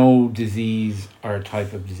 Because there's no disease or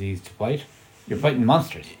type of disease to fight. You're fighting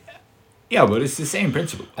monsters. Yeah, but it's the same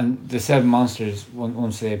principle. And the 7 monsters,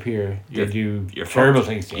 once they appear, they You're- do you're terrible fucked.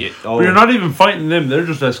 things to you. Oh, But you're not even fighting them. They're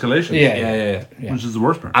just escalation. Yeah, yeah. Which is the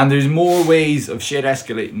worst part. And there's more ways of shit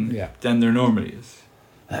escalating than there normally is.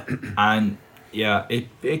 And yeah,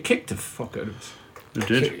 it kicked the fuck out of us. It So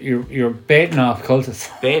did. you're baiting off cultists,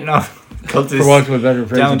 Baiting off for cultists want of a better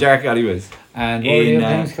phrase. down dark alleyways. And what were the in,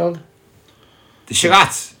 other things called? The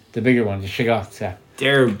Shagats. The bigger one, the Shagats, yeah.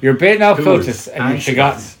 They're You're baiting off hooers cultists and you're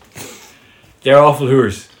Shagats. They're awful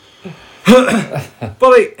hooers. But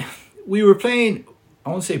like, we were playing, I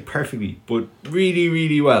won't say perfectly, but really,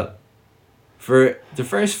 really well. For the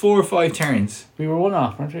first 4 or 5 turns. We were one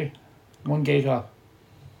off, weren't we? One gate off.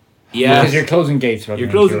 Yeah. Because you're closing gates. rather You're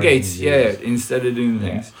than closing doing gates, things. yeah, instead of doing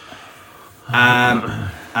things.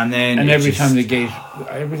 And then And it every just- time the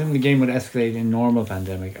game would escalate in normal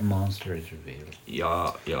pandemic, a monster is revealed.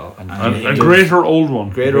 Yeah. And And he A does- greater old one.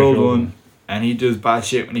 greater old one. And he does bad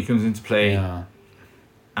shit when he comes into play. Yeah.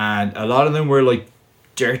 And a lot of them were like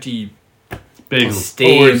dirty Bagel.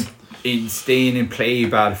 staying in play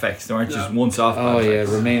bad effects. They weren't just once off bad Oh yeah,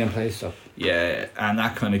 effects. remain and play stuff. Yeah, and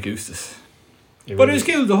that kind of goosed us. But it was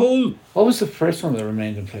cool, the whole... What was the first one that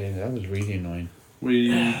remained in play? That was really annoying. We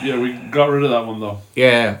got rid of that one though.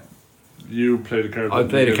 Yeah, You played a card. I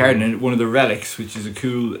played a card in it, one of the relics, which is a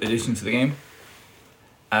cool addition to the game.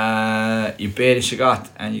 You bait a Shagat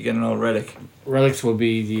and you get an old relic. Relics will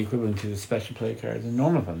be the equivalent to the special play cards in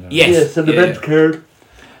normal pandemic. Yes, an yeah. event card.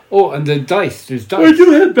 Oh, and the dice. There's I dice.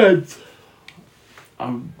 do headbands.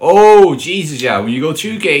 Oh, Jesus, yeah. When you go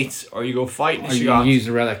through gates, or you go fighting a Or you Shagat, use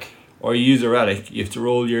a relic. or you use a relic, you have to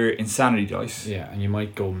roll your insanity dice. Yeah, and you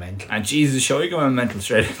might go mental. And Jesus, show you going mental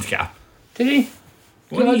straight into the gap. Did he?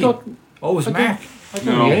 What I did he? thought, Oh, it was I Mark. I don't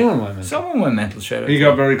No. think anyone went mental. Someone went mental straight out. He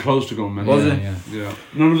got very close to going mental. Was yeah, it? Yeah. Yeah.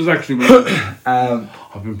 None of us actually went.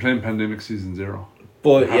 I've been playing Pandemic Season 0.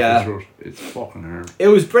 But Halfway yeah, through it. It's fucking hard. it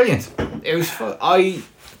was brilliant. It was fun. I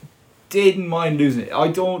didn't mind losing it. I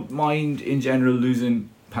don't mind in general losing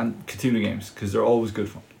Cthulhu games because they're always good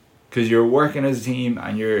fun. Because you're working as a team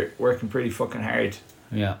and you're working pretty fucking hard.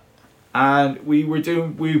 Yeah. And we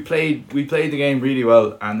played the game really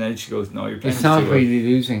well. And then she goes, "No, you're playing It's it not too well." really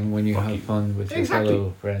losing when you have fun with Exactly. your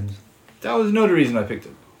fellow friends. That was another reason I picked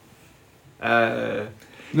it.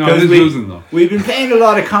 No, 'Cause it is we- losing though. We've been playing a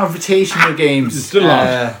lot of confrontational games. It's still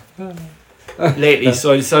on. Lately,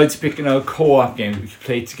 so I decided to pick a co-op game we could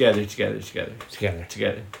play together. Together.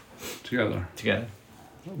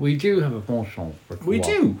 We do have a promotional for We co-op.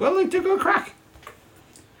 do. Well, like, they're going to crack.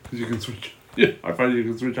 Because you can switch. Yeah, I find you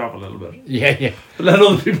can switch off a little bit. Yeah, yeah. Let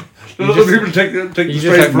other people take You the just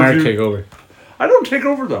straight have for Mark you. take over. I don't take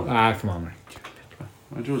over though. Ah, come on, Mark.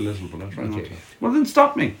 I do a little, but I try not Okay. to. Well, then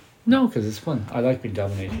stop me. No, because it's fun. I like being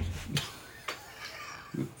dominated.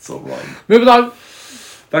 It's so wrong. Move along.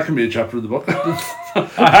 That can be a chapter of the book.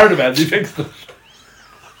 I heard about it. He fixed it.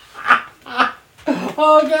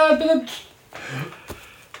 Oh, God.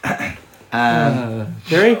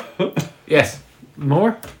 Jerry? Yes.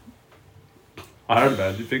 More? I heard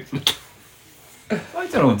about it. He fixed it. I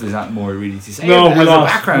don't know if there's that more really to say. No, as we a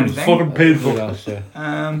lost. background It was thing. fucking painful. We lost,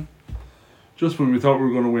 yeah. Just when we thought we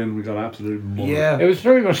were going to win, we got absolutely murdered. Yeah. It was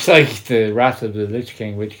very much like the Wrath of the Lich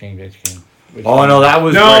King, Witch King, Lich King. Oh no, that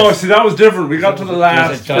was No, worse. see, that was different. We got to the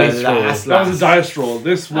last. It was a dice roll. That was a dice roll.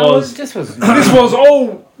 This Oh, was. this was. This was.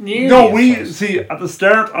 Oh Nearly no! as We close. see at the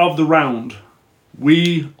start of the round,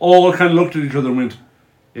 we all kind of looked at each other and went,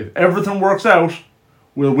 "If everything works out,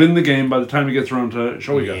 we'll win the game by the time it gets around to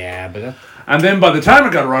Shogun." Yeah, but that, And then by the time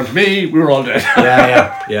it got around to me, we were all dead.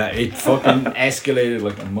 Yeah. It fucking escalated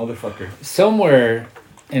like a motherfucker. somewhere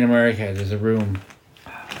in America, there's a room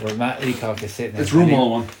where Matt Leacock is sitting. It's and room he- all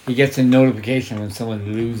one. He gets a notification when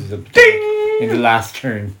someone loses a in the last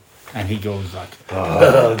turn, and he goes like,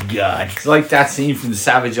 "Oh God!" It's like that scene from The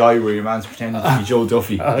Savage Eye where your man's pretending to be Joe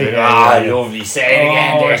Duffy. Oh, Like, yeah, yeah. lovely. Say it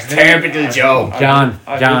again. Oh, There's I hate- Terminal Joe. John,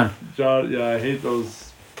 I John. hate, John. Yeah, I hate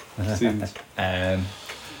those scenes.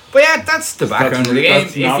 But yeah, that's the background of the game.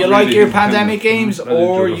 that's If not you like really your independent. pandemic games I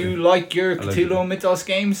or enjoy you it. like your like Cthulhu it. Mythos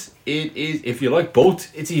games, it is. If you like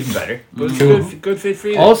both, it's even better. But it's Cool. good fit for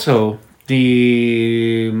you. Also,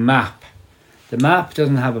 the map. The map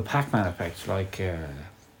doesn't have a Pac-Man effect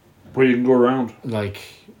Where you can go around. like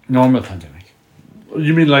normal pandemic.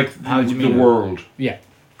 You mean like How do you the mean? world? Yeah,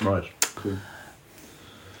 Right. Cool.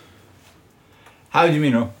 How do you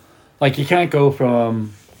mean? No? like you can't go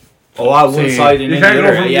from Oh, one See, side and you then can't the go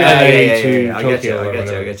other. from Yeah. LA I get to you. I Tokyo get or you. I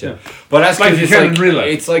whatever. get you. But that's Like because you it's can like in real life.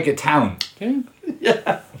 it's like a town. Can you? Yeah.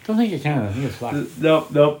 I don't think you can. I think it's flat. Nope.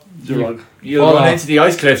 You're You- wrong. You'll Well, run into the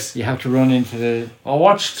ice cliffs. You have to run into the I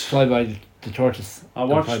watched. fly by the tortoise. I and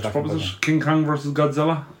watched. fly back What and was forth. it? King Kong versus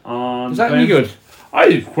Godzilla. On Is that any Plane. good?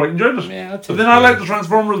 I quite enjoyed it. Yeah, that's But then I like the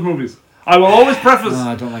Transformers movies. I will always preface No,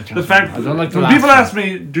 I don't like the fact I don't like the when last people one. ask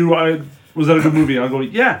me, was that a good movie? I'll go,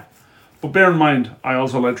 yeah. But bear in mind, I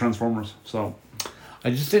also like Transformers. So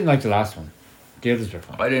I just didn't like the last one. The others were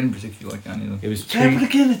fun. I didn't particularly like any of them. It was Yeah, but three.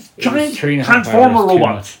 again, it's It was giant 3.5 transformer hours too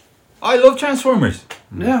robots. I love Transformers.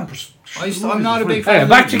 Yeah, I'm not a big Hey, fan.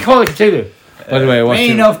 back to Call of Cthulhu. By the way, I watched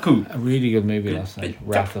Reign a of Coup. really good movie last night.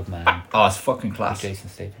 Wrath of Man. Oh, it's fucking With class. Jason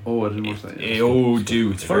Statham. Oh, I didn't watch that yet. Oh,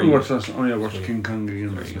 dude, it's I very watched good. that. Oh yeah, I watched King Kong again.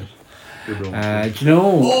 Very good. Good one. Do you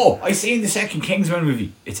know? Oh, I seen the second Kingsman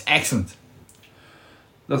movie. It's excellent.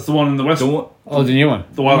 That's the one in the west. The one, Oh, the new one.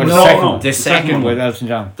 The one Or with the no, second no, one. the second With one. Elton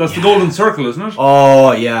John. That's the Golden Circle, isn't it?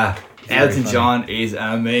 Oh yeah, Elton funny. John is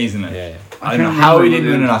amazing. in it. Yeah, yeah. I don't know how he didn't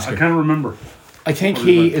win an I Oscar. can't remember. I think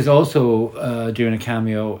he is also doing a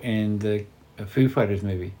cameo in the Foo Fighters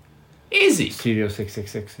movie. Is he? Studio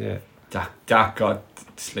 666, yeah. That got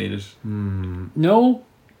slated. No.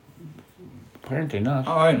 Apparently not.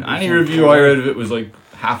 Oh, any review I read of it was like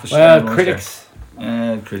half a star. Well, one critics.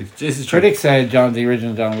 star. Critics. This is true. Critics said the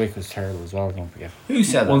original John Wick was terrible as well, don't forget. Who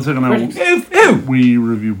said One that? second Critics. now. We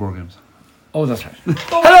review board games. Oh, that's right.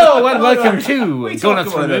 Hello and welcome to We talk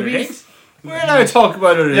Donuts for about other Movies. things. We're allowed to talk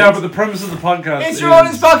about other Yeah, things. but the premise of the podcast It's is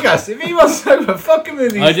Ronan's podcast. If he wants to talk about fucking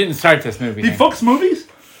movies, I didn't start this movie. he thing. fucks movies.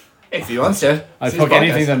 if he wants to, I it's his fuck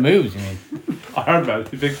anything podcast. that moves, you mean. I heard about it.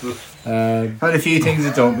 He fixed it. And a few things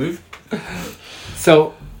that don't move.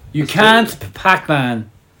 So, you can't Pac-Man.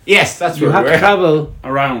 Yes, that's You where have we to were. travel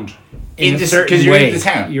Around. in In a the- certain 'cause you're in way. the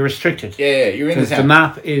town. You're restricted. Yeah, you're in the Because the town.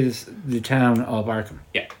 map is the town of Arkham.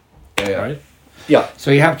 Yeah, yeah. Right? Yeah. So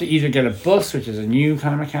you have to either get a bus, which is a new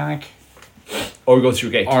kind of mechanic, Or go through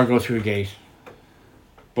a gate. or go through a gate.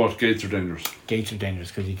 But gates are dangerous. Gates are dangerous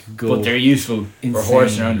because you can go. But they're useful for Insane.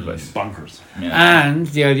 horse and round place. Bonkers. Yeah, And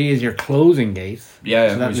the idea is you're closing gates. yeah,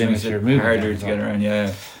 so that which limits makes your it movement harder down to as get well. around.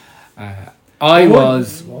 Yeah. I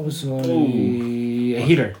was what was I? A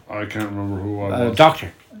healer, I can't remember who I a was.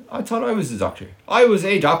 doctor, I thought I was a doctor. I was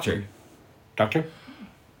a doctor. doctor.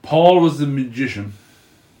 Paul was the magician.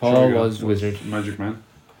 Paul Sure, yeah. was the wizard. Magic man.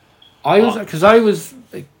 I was because I was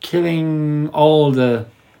killing all the.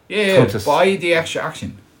 Yeah, Cultists. by the extra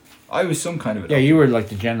action. I was some kind of a Yeah, doctor. you were like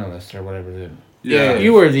the generalist or whatever. Yeah.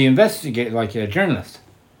 You were the investigator, like a journalist.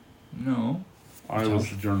 No, I was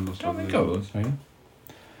the journalist. I don't think I was. Right?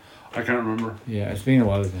 I can't remember. Yeah, it's been a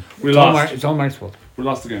while ago. We It's all lost. Mark- it's all Mark's fault. We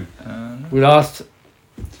lost the game. We lost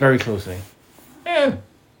very closely. Yeah,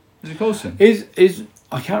 is it close then? Is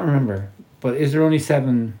I can't remember, but is there only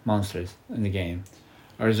 7 monsters in the game,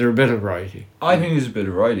 or is there a bit of variety? I think there's a bit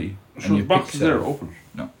of variety. So the box is there, open.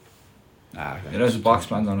 Ah, It has a box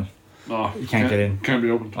band on it. No, You can't get in. Can't be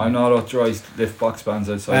opened. I'm not authorised to lift box bands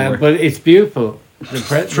outside work. but it's beautiful.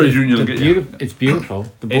 The Trade union will get you. It's beautiful.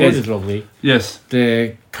 The It board is. is lovely. Yes.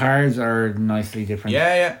 The cards are nicely different.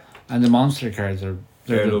 Yeah, yeah. And the monster cards are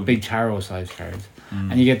They're they're the lovely. big tarot sized cards,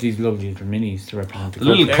 and you get these lovely little minis to represent the The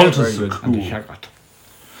little cult Yeah, cultists very are good. and the cool. Shaggot.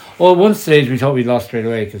 Well, at one stage we thought we'd lost straight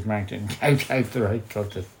away because Mark didn't count out the right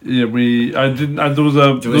cultist. Yeah, I didn't. There was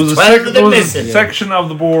a There was 12 of them missing. section of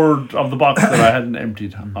the board of the box that I hadn't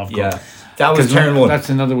emptied. Of Yeah. course. That was turn one. That's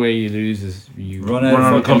another way you lose is you Run Run out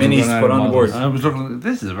out of of fucking cultists, minis run out to put of on the board. models. I was looking.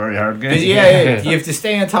 This is a very hard game. Yeah, you have to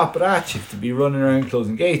stay on top of that. You have to be running around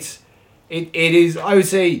closing gates. It is, I would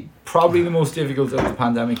say, probably the most difficult of the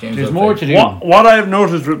pandemic games. There's I've more played. to do. What I have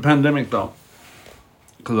noticed with Pandemic though,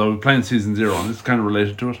 because I was playing Season 0 and it's kind of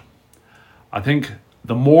related to it. I think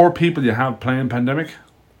the more people you have playing Pandemic,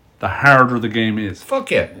 the harder the game is.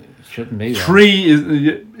 Fuck yeah. Shouldn't be. Though. 3 is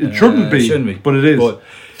it shouldn't be, shouldn't be. but it is. But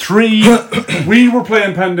 3 we were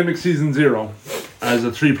playing Pandemic Season 0 as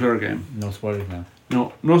a 3-player game. No spoilers now.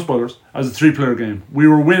 No spoilers. As a 3-player game, we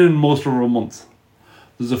were winning most of our months.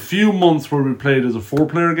 There's a few months where we played as a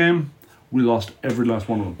 4-player game. We lost every last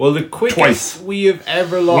one of them. well, the quickest Twice. we have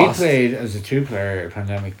ever We lost. played as a 2-player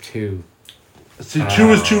Pandemic 2. See,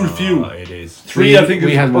 2 is too few. It is. 3, I think,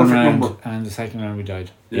 we is had the one perfect round, number. and the second round we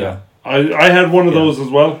died. Yeah. I had one of those as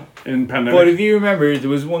well in Pandemic. But if you remember, there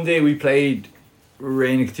was one day we played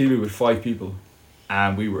Reign of Cthulhu with 5 people,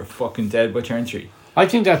 and we were fucking dead by turn 3. I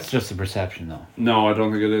think that's just a perception, though, No, I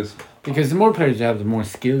don't think it is. because the more players you have, the more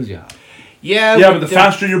skills you have. Yeah, Yeah, but the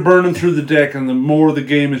faster you're burning through the deck and the more the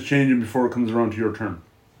game is changing before it comes around to your turn.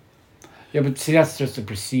 Yeah, but see, that's just a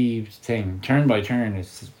perceived thing. Turn by turn,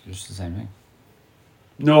 it's just the same thing.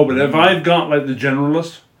 No, but if I've got like the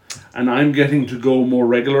generalist and I'm getting to go more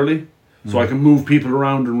regularly, so I can move people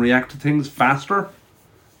around and react to things faster,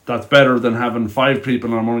 that's better than having 5 people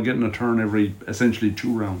and I'm only getting a turn every essentially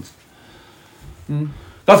 2 rounds.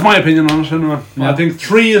 That's my opinion on it anyway. Yeah. I think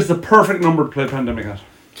 3 is the perfect number to play Pandemic at.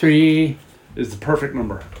 3, Is the perfect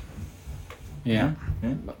number. yeah.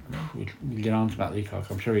 Yeah. We'll get on to Matt Leacock,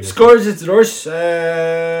 I'm sure he does. Scores at the doors.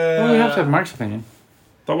 Well, we have to have Mark's opinion.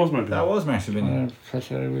 That was my opinion. That was Mark's opinion.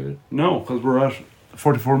 Flesh it out with it. No, because we're at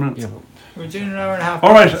 44 minutes. Yeah, but We're doing an hour and a half.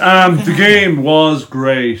 All right. The game was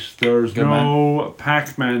great. There's Good no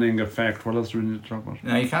Pac-Maning effect. What else do we need to talk about?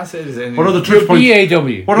 No, you can't say there's anything. What are the touch points?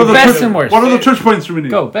 BAW. What are the best touch- and worst? What are the touch points do we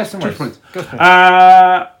need? Go, best and touch worst. points.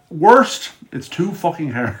 Go. Worst. It's too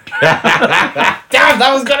fucking hard. Damn,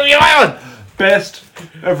 that was gonna be my one. Best.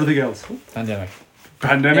 Everything else. Pandemic.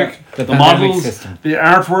 Pandemic. The The pandemic models. system. The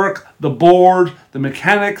artwork. The board. The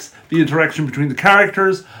mechanics. The interaction between the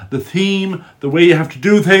characters. The theme. The way you have to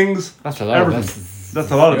do things. That's a lot Everything. of best.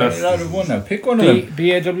 That's a lot of You're best. out of one now. Pick one of them.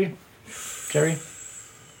 BAW. Jerry.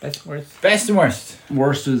 Best and worst. Best and worst.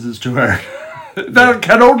 Worst is it's too hard. That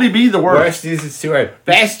can only be the worst. Worst is it's too hard.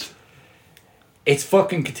 Best. It's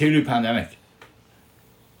fucking Cthulhu Pandemic.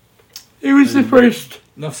 It was the first.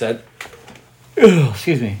 Enough said.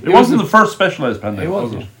 Excuse me. It wasn't the first specialized pandemic, It was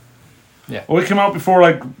wasn't. it? Yeah. Well, it came out before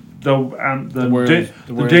like the world-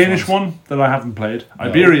 the world Danish ones. one that I haven't played.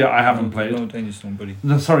 Iberia I haven't played. No, Danish one, buddy.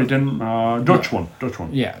 No, sorry, Dutch one. Dutch one.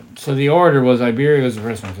 Yeah. So the order was Iberia was the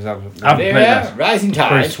first one because that was Haven't the played that. Rising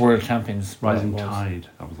Tide. first world champions. Rising was. Tide.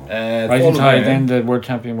 That was one. Rising Fall Tide. Away. Then the world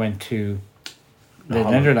champion went to the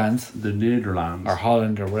Holland. Netherlands The Netherlands. or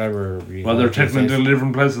Holland or whatever. you Well, know, they're these days. technically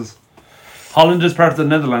different places. Holland is part of the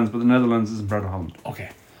Netherlands, but the Netherlands isn't part of Holland. Okay.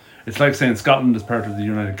 It's like saying Scotland is part of the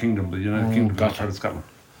United Kingdom, but the United Kingdom is gotcha. not part of Scotland.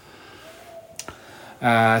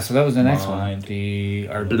 So that was the next one, Mind. the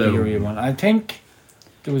Blue. Iberia one. I think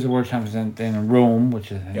there was a world champions then in Rome,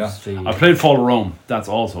 which is Yeah. the I played Fall of Rome. That's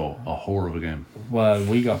also a whore of a game. well,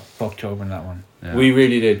 we got fucked over in that one Yeah. We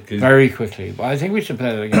really did. 'Cause very quickly. But I think we should play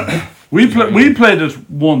it again. We played it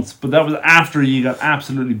once, but that was after you got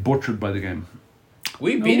absolutely butchered by the game.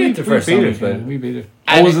 we beat it the first time we played it. We beat it.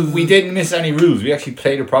 And was it- we didn't miss any rules. We actually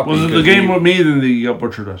played it properly. Was it the because game we- with me that you got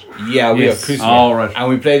butchered at? Yeah, we Yes. got crucified. Oh, right. And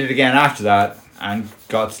we played it again after that and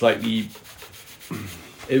got slightly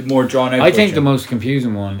more drawn out. I think the butchering. most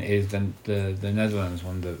confusing one is the Netherlands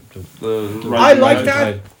one. The I like Rising that.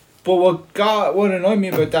 Tide. But what annoyed me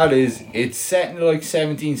about that is it's set in like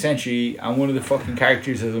 17th century and one of the fucking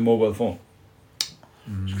characters has a mobile phone.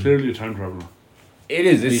 It's clearly a time traveler. It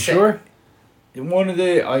is. Are you It's sure? One of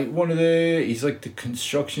the he's like the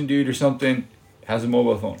construction dude or something has a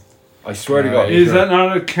mobile phone. I swear to Right. God. Is sure. that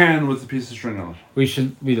not a can with a piece of string on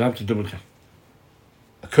it? We'll have to double check.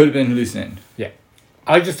 I could have been hallucinating.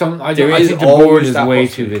 I just don't. I There don't. I is think the board always is that way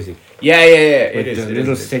possibility. too busy. Yeah. With It is. the it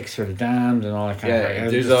little is. sticks for the dams and all that kind Yeah, of thing.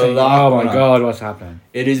 I'm there's just a thinking, lot oh going my on. god, what's happening?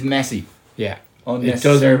 It is messy. Yeah. It doesn't.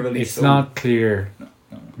 Unnecessarily. It's so. not clear.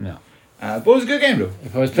 No. But it was a good game though.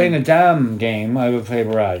 If I was playing a dam game, I would play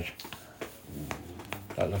Barrage.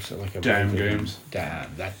 That looks like a Damn very good- games. Damn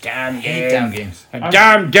that damn I hate game. down games. A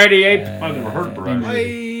damn dirty ape. I've never heard of Barrage.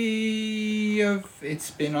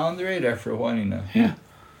 It's been on the radar for a while now.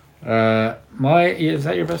 Is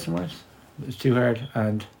that your best and worst? It's too hard.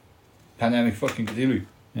 And Pandemic fucking Cthulhu.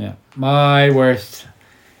 yeah, my worst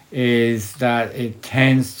is that it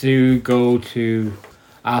tends to go to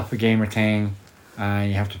alpha gamer thing, and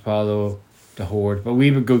you have to follow the horde. But we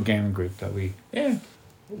have a good gaming group that Yeah.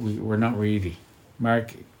 we're not really.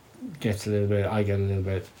 Mark gets a little bit. I get a little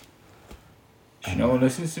bit. No one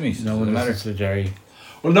listens to me, so it No doesn't one matter. listens to Jerry.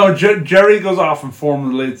 Well, no, Jerry goes off and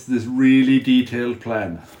formulates this really detailed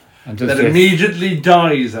plan And that does this. immediately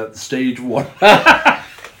dies at stage 1.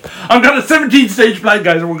 I've got a 17 stage plan,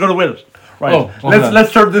 guys, and we're going to win it. Right, Oh, hold on.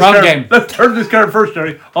 let's turn this Wrong card. game. Let's turn this card first,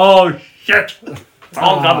 Jerry. Oh shit! It's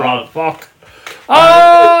all gone wrong. Fuck.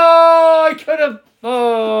 Oh, I could have.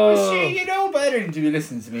 Oh. See, you know better than to be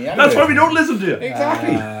listening to me. That's anyway. why we don't listen to you.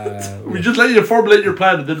 Exactly. We just let you formulate your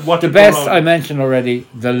plan and then what The best I mentioned already.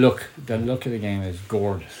 The look of the game is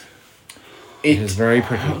gorgeous. It is very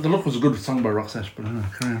pretty. The Look was a good song by Roxette, but anyway,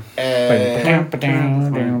 carry on.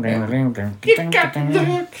 You got the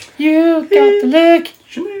look. You got the look.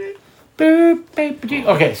 Boop, baby.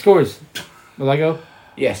 Okay, scores. Will I go?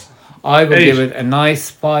 Yes. I will 8. give it a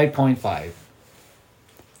nice 5.5.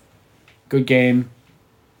 Good game.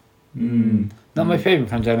 Not my favourite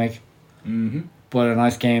Pandemic, Mm-hmm. but a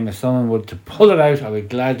nice game. If someone would to pull it out, I would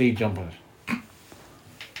gladly jump on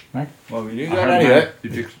it. Well, we do that anyway. You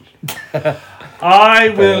fixed it. I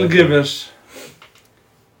will give it.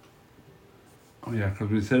 Oh yeah, because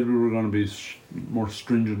we said we were going to be more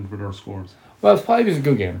stringent with our scores. Well, 5 is a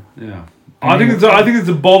good game. Yeah, I think it's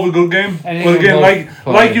above a good game. Anything But again, above like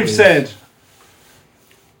five you've is- said,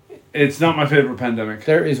 it's not my favorite Pandemic.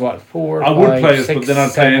 There is what, 4, I would 5, play it, 6, but then I'd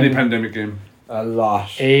play 7, any Pandemic game. A lot.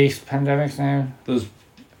 8 Pandemics now.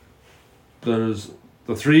 There's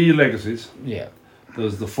the 3 legacies. Yeah.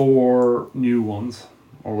 There's the 4 new ones,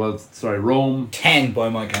 or well, sorry, Rome. 10 by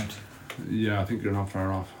my count. Yeah, I think you're not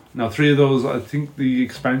far off. Now, 3 of those, I think the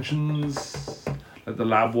expansions, like the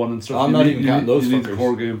lab one and stuff. I'm not even counting those You need the fuckers.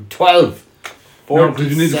 core game. 12. No, because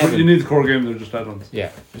you 47. need the core game. They're just add-ons.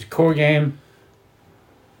 Yeah. There's core game.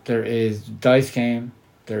 There is dice game.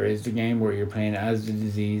 There is the game where you're playing as the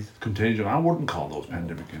disease. Contagion. I wouldn't call those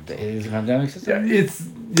pandemic games. It is a pandemic system.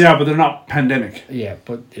 But they're not pandemic. Yeah,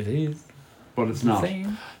 but it is But it's the not.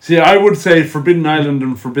 same. See, I would say Forbidden Island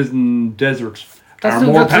and Forbidden Desert That's are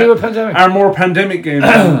not more to do with pandemic. are more pandemic games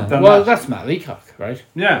than Well, that. that's Matt Leacock, right?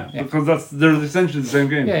 Yeah, Yeah. because they're essentially the same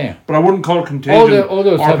game. Yeah, yeah. But I wouldn't call Contagion All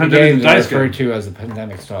those or type of Pandemic games the are dice referred game. to as a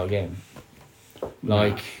pandemic style game.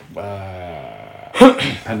 Like,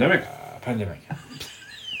 Pandemic. pandemic.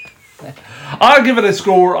 I'll give it a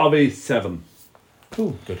score of a 7.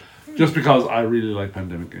 Ooh, good. Just because I really like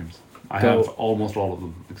pandemic games. I Go. have almost all of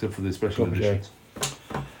them, except for the special Go, editions.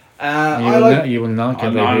 You will not get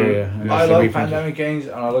I'm that not- here. yeah. I like pandemic games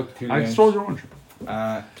and I like the two I games. stole your orange.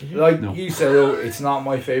 Like No. you said, though, it's not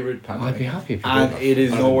my favorite I'd pandemic. be happy if you And did that. it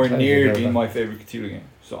is I'd nowhere be near very being bad. my favorite Cthulhu game.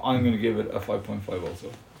 So I'm going to give it a 5.5 also.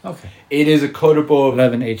 Okay. It is a cut above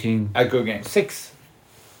 11, 18, a good game. 6.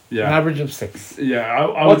 An Yeah. average of 6. Yeah, I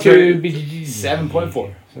would What's your say... BGG?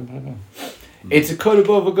 7.4. 7.4. It's a cut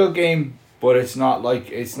above a good game, but it's not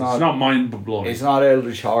like It's not mind-blowing. It's not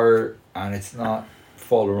Eldritch Horror and it's not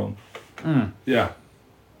Fall of Rome. Yeah.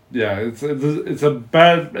 Yeah, it's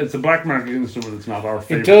a black mark against it, but it's not our It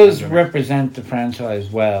favorite. does pandemic. represent the franchise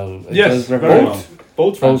well. It Yes, does very represent well.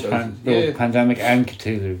 Both both, franchises. both Pandemic and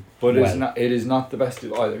Cthulhu. But well. it is not the best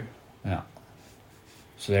of either. Yeah.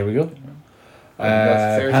 So there we go.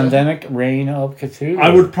 that's fair to say. Pandemic, Reign of Cthulhu. I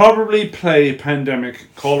would probably play Pandemic,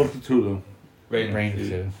 Call of Cthulhu, Reign of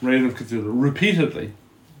Cthulhu. Reign of Cthulhu repeatedly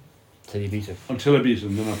Till you beat it. until I beat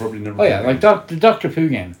him. Then I probably never. Oh yeah, play like the Doctor Who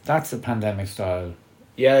game. That's a pandemic style.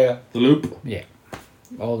 Yeah. the Loop. Yeah.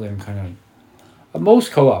 All them kind of.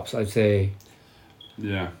 Most co-ops, I'd say,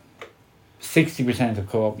 Yeah, 60% of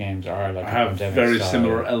co-op games are like I a have pandemic very style.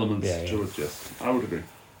 similar elements Yeah, to it. Yes, I would agree.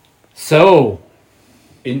 So,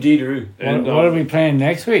 Indeed, Roo. And, what are we playing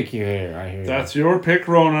next week? You hear? I hear. That's your pick,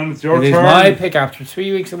 Ronan. It's your It is turn. my pick after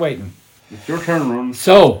 3 weeks of waiting. It's your turn, Ronan.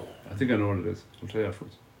 So, I think I know what it is. I'll tell you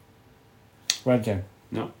afterwards. right there.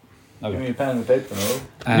 No. Give me a pen and paper,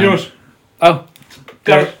 no? Knew it. Oh,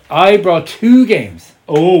 Got it. I brought 2 games.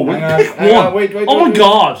 Oh, we Hang on, picked hang one. on, wait, Oh my wait.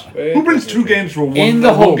 God! Wait, Who brings wait, 2 wait. games for In the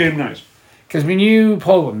one hope. game night? Because we knew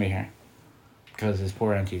Paul wouldn't be here. Because his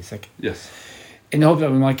poor auntie is sick. Yes. In the hope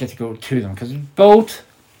that we might get to go to them. Because both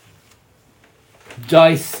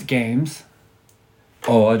dice games.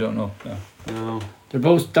 Oh, I don't know. No. No. They're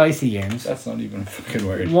both dicey games. That's not even a fucking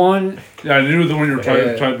word. One, Yeah, I knew the one you were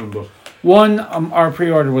Yeah. trying them, but our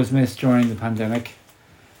pre-order was missed during the pandemic.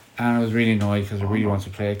 And I was really annoyed because I really wanted to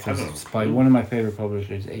play it because it's by one of my favourite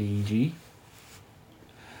publishers, AEG.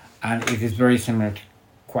 And it is very similar to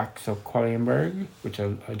Quacks of Qualienberg, which I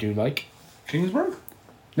do like. Kingsburg?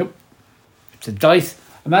 It's a dice.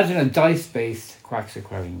 Imagine a dice-based Quacks of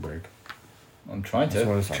Qualienberg. I'm trying That's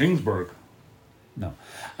what to. it's like. Kingsburg. No.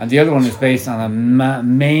 And the other one is based on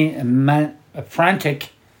a frantic,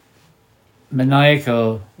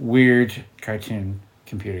 maniacal, weird cartoon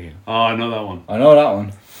computer game. Oh, I know that one. I know that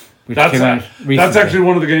one. Which That's came out that's recently. actually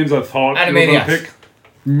one of the games I thought you were going to Animaniacs.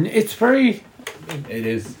 pick. It's very... It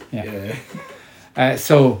is. Yeah.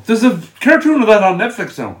 So, There's a cartoon of that on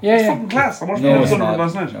Netflix now. Yeah, It's yeah. fucking class. I watched No, an it's episode of it not.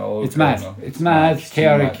 last night. No, it's mad. no. It's mad, It's too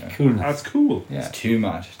chaotic mad, no. coolness. That's cool. Yeah. It's too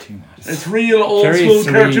mad. Too mad. It's real old Very school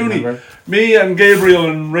serene, cartoony. remember? Me and Gabriel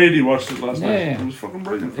and Rady watched it last night. Yeah. It was fucking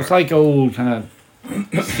brilliant. It's like old kind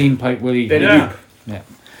of Steam Pipe Willie. Benny yeah.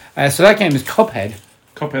 Yeah. So that game is Cuphead,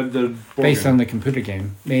 Cuphead, the board based game. on the computer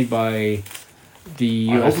game made by the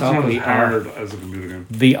I hope it's not Asobi as hard as a computer game.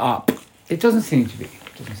 The Op. It doesn't seem to be.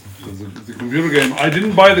 Because the computer game, I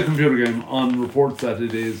didn't buy the computer game on reports that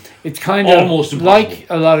it is. It's kind Almost of impossible. like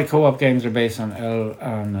a lot of co-op games are based on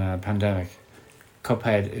Pandemic.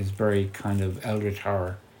 Cuphead is very kind of Eldritch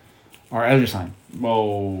Horror or Elder Sign,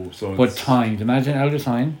 Oh, so but it's. timed. Imagine Elder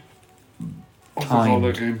Sign. What's it called,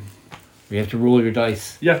 that timed. game? You have to roll your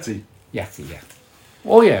dice. Yahtzee. Yahtzee, yeah.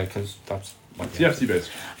 Oh yeah, because that's what It's Yahtzee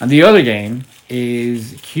based. And the other game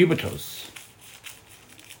is Cubitos.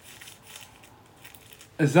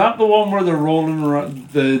 Is that the one where they're rolling around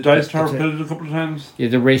the dice tower It's a- played it a couple of times? Yeah,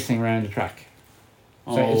 they're racing around the track.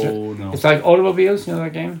 Oh, So no. It's like automobiles, you know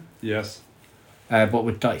that game? Yes. But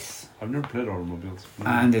with dice. I've never played automobiles.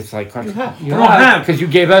 And it's like quite. You I have. because you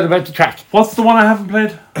gave out about the track. What's the one I haven't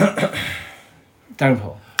played?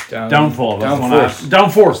 Downfall. Downfall. That's the one I Downforce.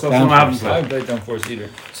 Downforce. That's the one I haven't Downforce. I played. haven't played Downforce either.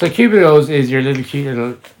 So Cubitos is your little cute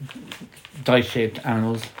little dice-shaped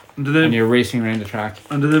animals, And and you're racing around the track,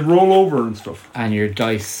 do they roll over and stuff? and your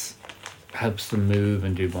dice helps them move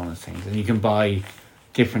and do bonus things. And you can buy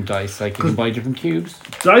different dice, like you can buy different cubes.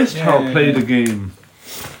 Dice Yeah, Tower yeah, played yeah. a game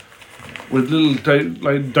with little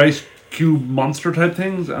like dice cube monster type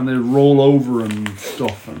things, and they roll over and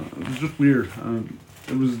stuff, and it was just weird. And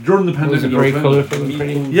it was during the Was pandemic. it I very was playing it. colourful and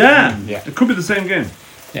pretty? Yeah, Yeah. it could be the same game.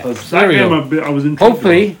 Yeah. But So there we that go. game I was intrigued.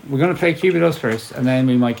 Hopefully, we're going to play Cubidos first, and then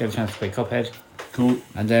we might get a chance to play Cuphead, about. Cool.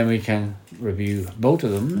 and then we can review both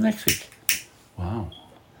of them next week. Wow.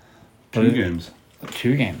 But 2 it- games.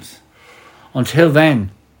 2 games. Until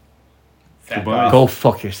then, Goodbye. go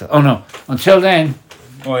fuck yourself. Oh no. Until then,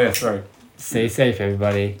 Oh yeah, sorry. stay safe,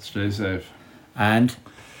 everybody. Stay safe. And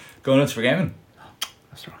Go nuts for gaming.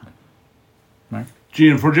 that's wrong. G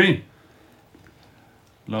and for G.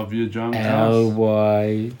 Love you, John. Cass.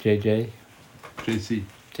 LYJJ JC.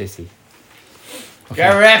 JC. Get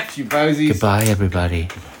wrecked, you bowsies. Goodbye, everybody.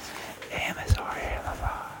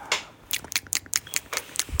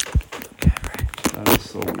 That is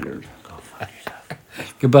so weird.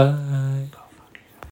 Goodbye.